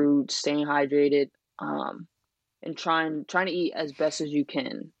 some fruits, staying hydrated, um, and trying to eat as best as you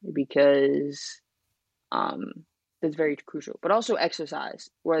can because um that's very crucial. But also exercise,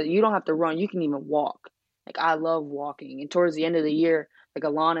 where you don't have to run, you can even walk. Like I love walking, and towards the end of the year, like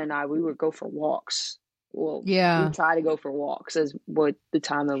Alana and I, we would go for walks. Well, we Yeah. try to go for walks as what the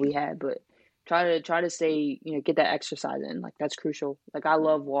time that we had, but try to stay, get that exercise in. Like that's crucial. Like I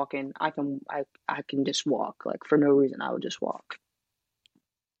love walking. I can just walk. Like for no reason, I would just walk.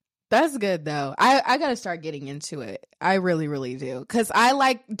 That's good though. I gotta start getting into it. I really, really do. Cause I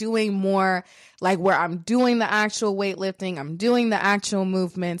like doing more like where I'm doing the actual weightlifting, I'm doing the actual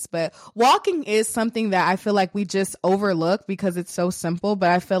movements, but walking is something that I feel like we just overlook because it's so simple, but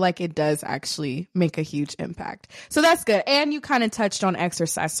I feel like it does actually make a huge impact. So that's good. And you kind of touched on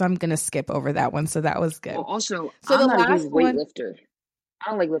exercise, so I'm gonna skip over that one. So that was Well, good. also, So I'm the not a huge last one, weightlifter. I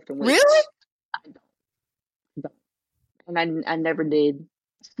don't like lifting really? weights. I don't. And I never did.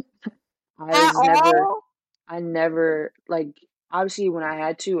 I At was never, all? I never, like, obviously when I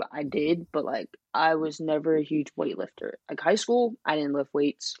had to, I did, but like, I was never a huge weightlifter. Like, high school, I didn't lift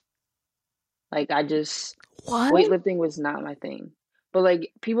weights. Like, What? weightlifting was not my thing. But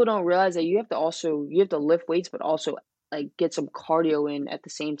like, people don't realize that you have to lift weights, but also like get some cardio in at the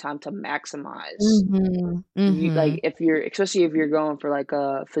same time to maximize. Mm-hmm. Like, Mm-hmm. especially if you're going for like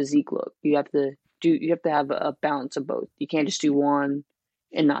a physique look, you have to have a balance of both. You can't just do one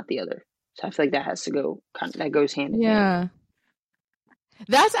and not the other. So I feel like that has to go that goes hand in hand. Yeah.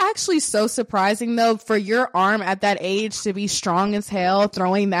 That's actually so surprising though for your arm at that age to be strong as hell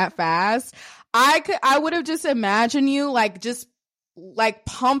throwing that fast. I would have just imagined you like just like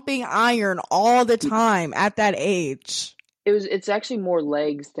pumping iron all the time at that age. It's actually more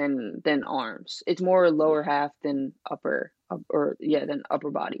legs than arms. It's more lower half than than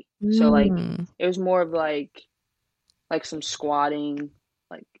upper body. So like Mm. it was more of like some squatting.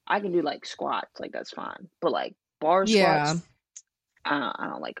 Like I can do like squats, like that's fine. But like bar Yeah. squats, I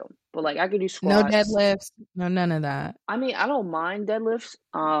don't like them. But like I could do No squats. deadlifts, no none of that. I mean, I don't mind deadlifts.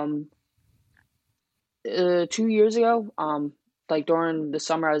 2 years ago, like during the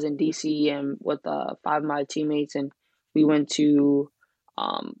summer, I was in DC and with five of my teammates, and we went to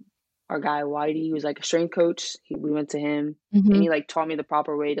um our guy Whitey, who was like a strength coach. We went to him, and Mhm. he like taught me the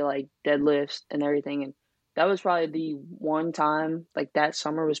proper way to like deadlifts and everything. And that was probably the one time, like that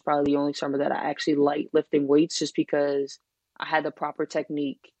summer was probably the only summer that I actually liked lifting weights, just because I had the proper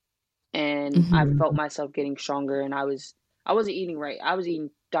technique and I felt Mhm. myself getting stronger. And I wasn't eating right. I was eating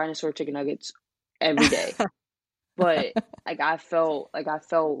dinosaur chicken nuggets every day, but I felt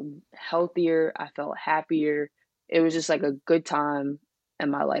healthier, I felt happier. It was just like a good time in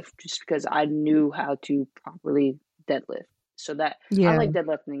my life just because I knew how to properly deadlift. So that I Yeah. like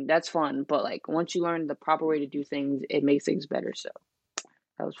deadlifting. That's fun, but like once you learn the proper way to do things, it makes things better. So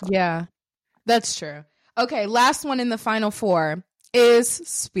that was fun. Yeah. That's true. Okay, last one in the final four is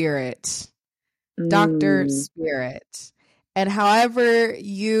Spirit. Dr. Mm, Spirit. And however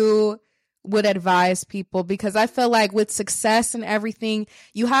you would advise people, because I feel like with success and everything,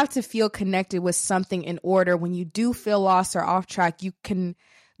 you have to feel connected with something in order. When you do feel lost or off track, you can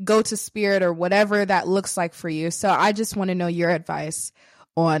go to Spirit or whatever that looks like for you. So I just want to know your advice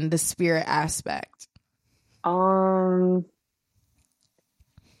on the Spirit aspect. um,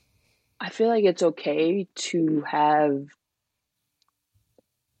 I feel like it's okay to have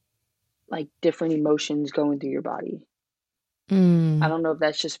like different emotions going through your body. I Mm, don't know if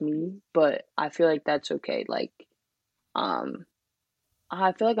that's just me, but I feel like that's okay. Like, um,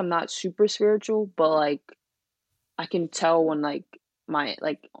 I feel like I'm not super spiritual, but like I can tell when like my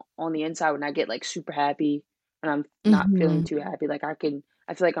like on the inside when I get like super happy and I'm not feeling Mm-hmm. too happy. Like I feel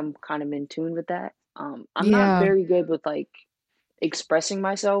like I'm kind of in tune with that. I'm not Yeah. very good with like expressing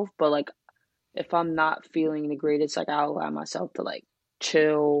myself, but like if I'm not feeling the greatest, like I'll allow myself to like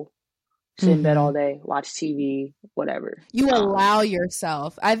chill, sit in bed Mm-hmm. all day, watch TV, whatever. You allow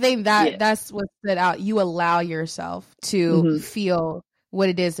yourself. I think that Yeah, that's what stood out. You allow yourself to hmm feel what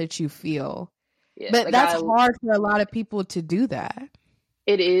it is that you feel. yeah. But Like that's hard for a lot of people to do that.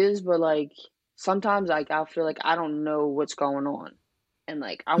 it is, but like sometimes like I feel like I don't know what's going on, and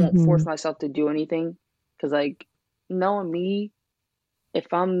like I won't Mm-hmm. force myself to do anything because like knowing me,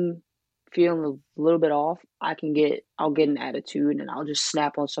 if I'm feeling a little bit off, I'll get an attitude and I'll just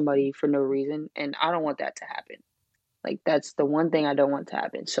snap on somebody for no reason, and I don't want that to happen. Like that's the one thing I don't want to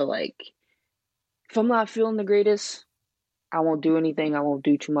happen. So like if I'm not feeling the greatest, I won't do anything. I won't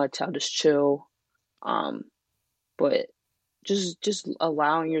do too much. I'll just chill. Um, but just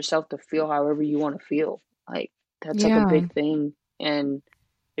allowing yourself to feel however you want to feel. Like that's like a Yeah. big thing. And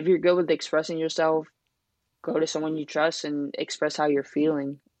if you're good with expressing yourself, go to someone you trust and express how you're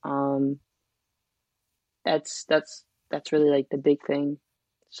feeling. That's really like the big thing.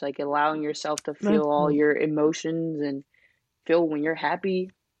 It's like allowing yourself to That's feel all good. your emotions and feel when you're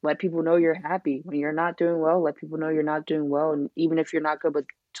happy, let people know you're happy. When you're not doing well, let people know you're not doing well. And even if you're not good with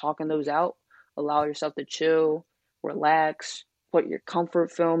talking those out, allow yourself to chill, relax, put your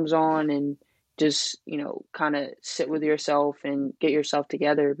comfort films on, and just, kind of sit with yourself and get yourself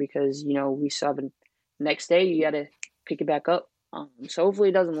together because, we still have a next day, you got to pick it back up. So hopefully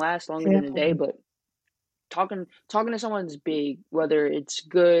it doesn't last longer Yeah. than a day, but talking to someone is big, whether it's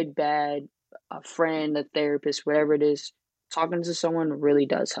good, bad, a friend, a therapist, whatever it is. Talking to someone really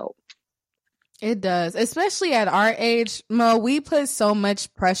does help. It does, especially at our age, Mo. We put so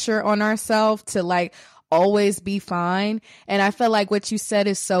much pressure on ourselves to like always be fine. And I feel like what you said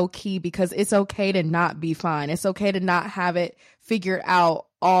is so key because it's okay to not be fine. It's okay to not have it figured out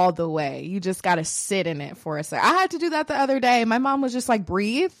all the way. You just got to sit in it for a second. I had to do that the other day. My mom was just like,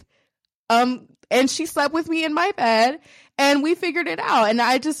 breathe. And she slept with me in my bed and we figured it out. And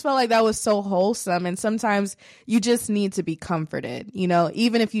I just felt like that was so wholesome. And sometimes you just need to be comforted,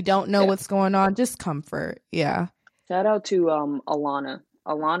 even if you don't know Yeah. what's going on, just comfort. Yeah. Shout out to Alana.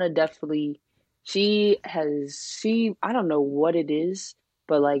 Alana definitely she I don't know what it is,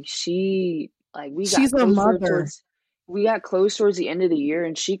 but like she like She's a mother. we got close towards the end of the year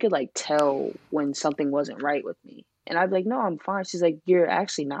and she could like tell when something wasn't right with me. And I'd be like, no, I'm fine. She's like, you're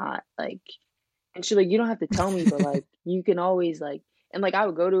actually not. Like and she's like, you don't have to tell me, but like you can always like and like I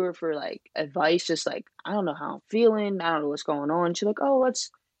would go to her for like advice, just like I don't know how I'm feeling, I don't know what's going on. She's like, oh,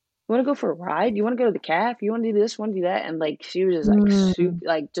 you want to go for a ride? You want to go to the calf? You want to do this? Want to do that? And like she was just like super, Mm,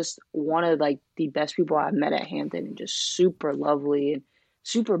 like just one of like the best people I met at Hampton, and just super lovely and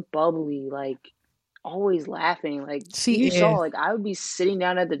super bubbly, like always laughing. Like she you saw, is. like I would be sitting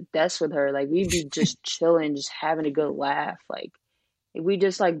down at the desk with her, like we'd be just chilling, just having a good laugh. Like we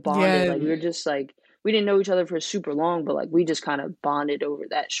just like bonded. Yes. Like we were just like we didn't know each other for super long, but like we just kind of bonded over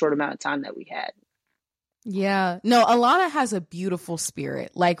that short amount of time that we had. Yeah. No, Alana has a beautiful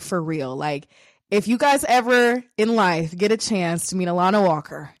spirit, like for real. Like if you guys ever in life get a chance to meet Alana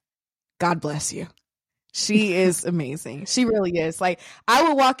Walker, God bless you. She is amazing. She really is. Like I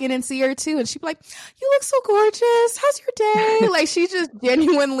would walk in and see her too, and she'd be like, "You look so gorgeous. How's your day?" Like she's just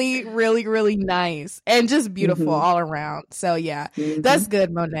genuinely really, really nice and just beautiful hmm all around. So yeah, hmm that's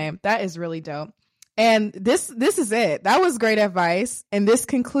good, Monet. That is really dope. And this is it. That was great advice. And this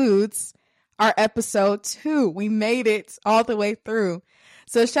concludes our episode 2. We made it all the way through.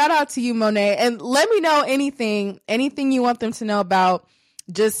 So shout out to you, Monet, and let me know anything you want them to know about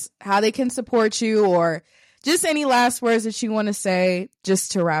just how they can support you or just any last words that you want to say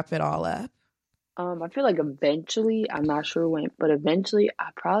just to wrap it all up. I feel like eventually, I'm not sure when, but eventually I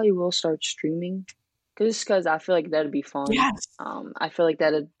probably will start streaming because I feel like that'd be fun. Yes. I feel like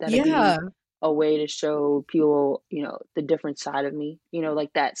that'd be Yeah. a way to show people, the different side of me,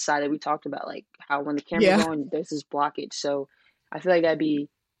 like that side that we talked about, like how when the camera's Yeah. on, there's this blockage. So I feel like that'd be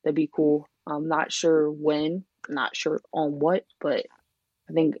cool. I'm not sure when, not sure on what, but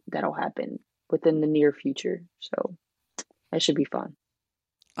I think that'll happen within the near future. So that should be fun.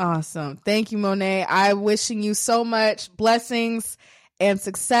 Awesome. Thank you, Monet. I'm wishing you so much blessings and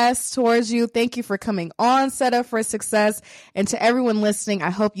success towards you. Thank you for coming on Set Up for Success. And to everyone listening, I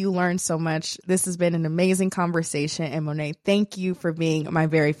hope you learned so much. This has been an amazing conversation. And Monet, thank you for being my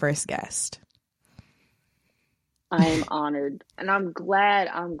very first guest. I am honored. And I'm glad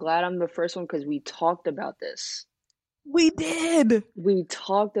I'm the first one because we talked about this. We did. We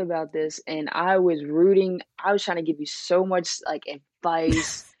talked about this, and I was rooting. I was trying to give you so much like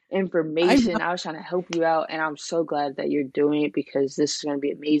advice, I know. information. I was trying to help you out, and I'm so glad that you're doing it because this is going to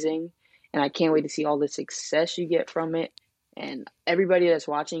be amazing. And I can't wait to see all the success you get from it. And everybody that's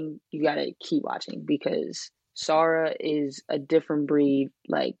watching, you got to keep watching because Sárah is a different breed.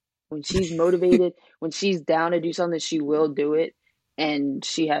 Like when she's motivated, when she's down to do something, she will do it. And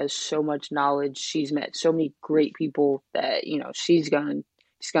she has so much knowledge. She's met so many great people that, you know, she's gonna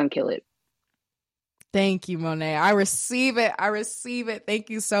kill it. Thank you, Monet. I receive it. I receive it. Thank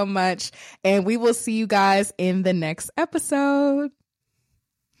you so much. And we will see you guys in the next episode.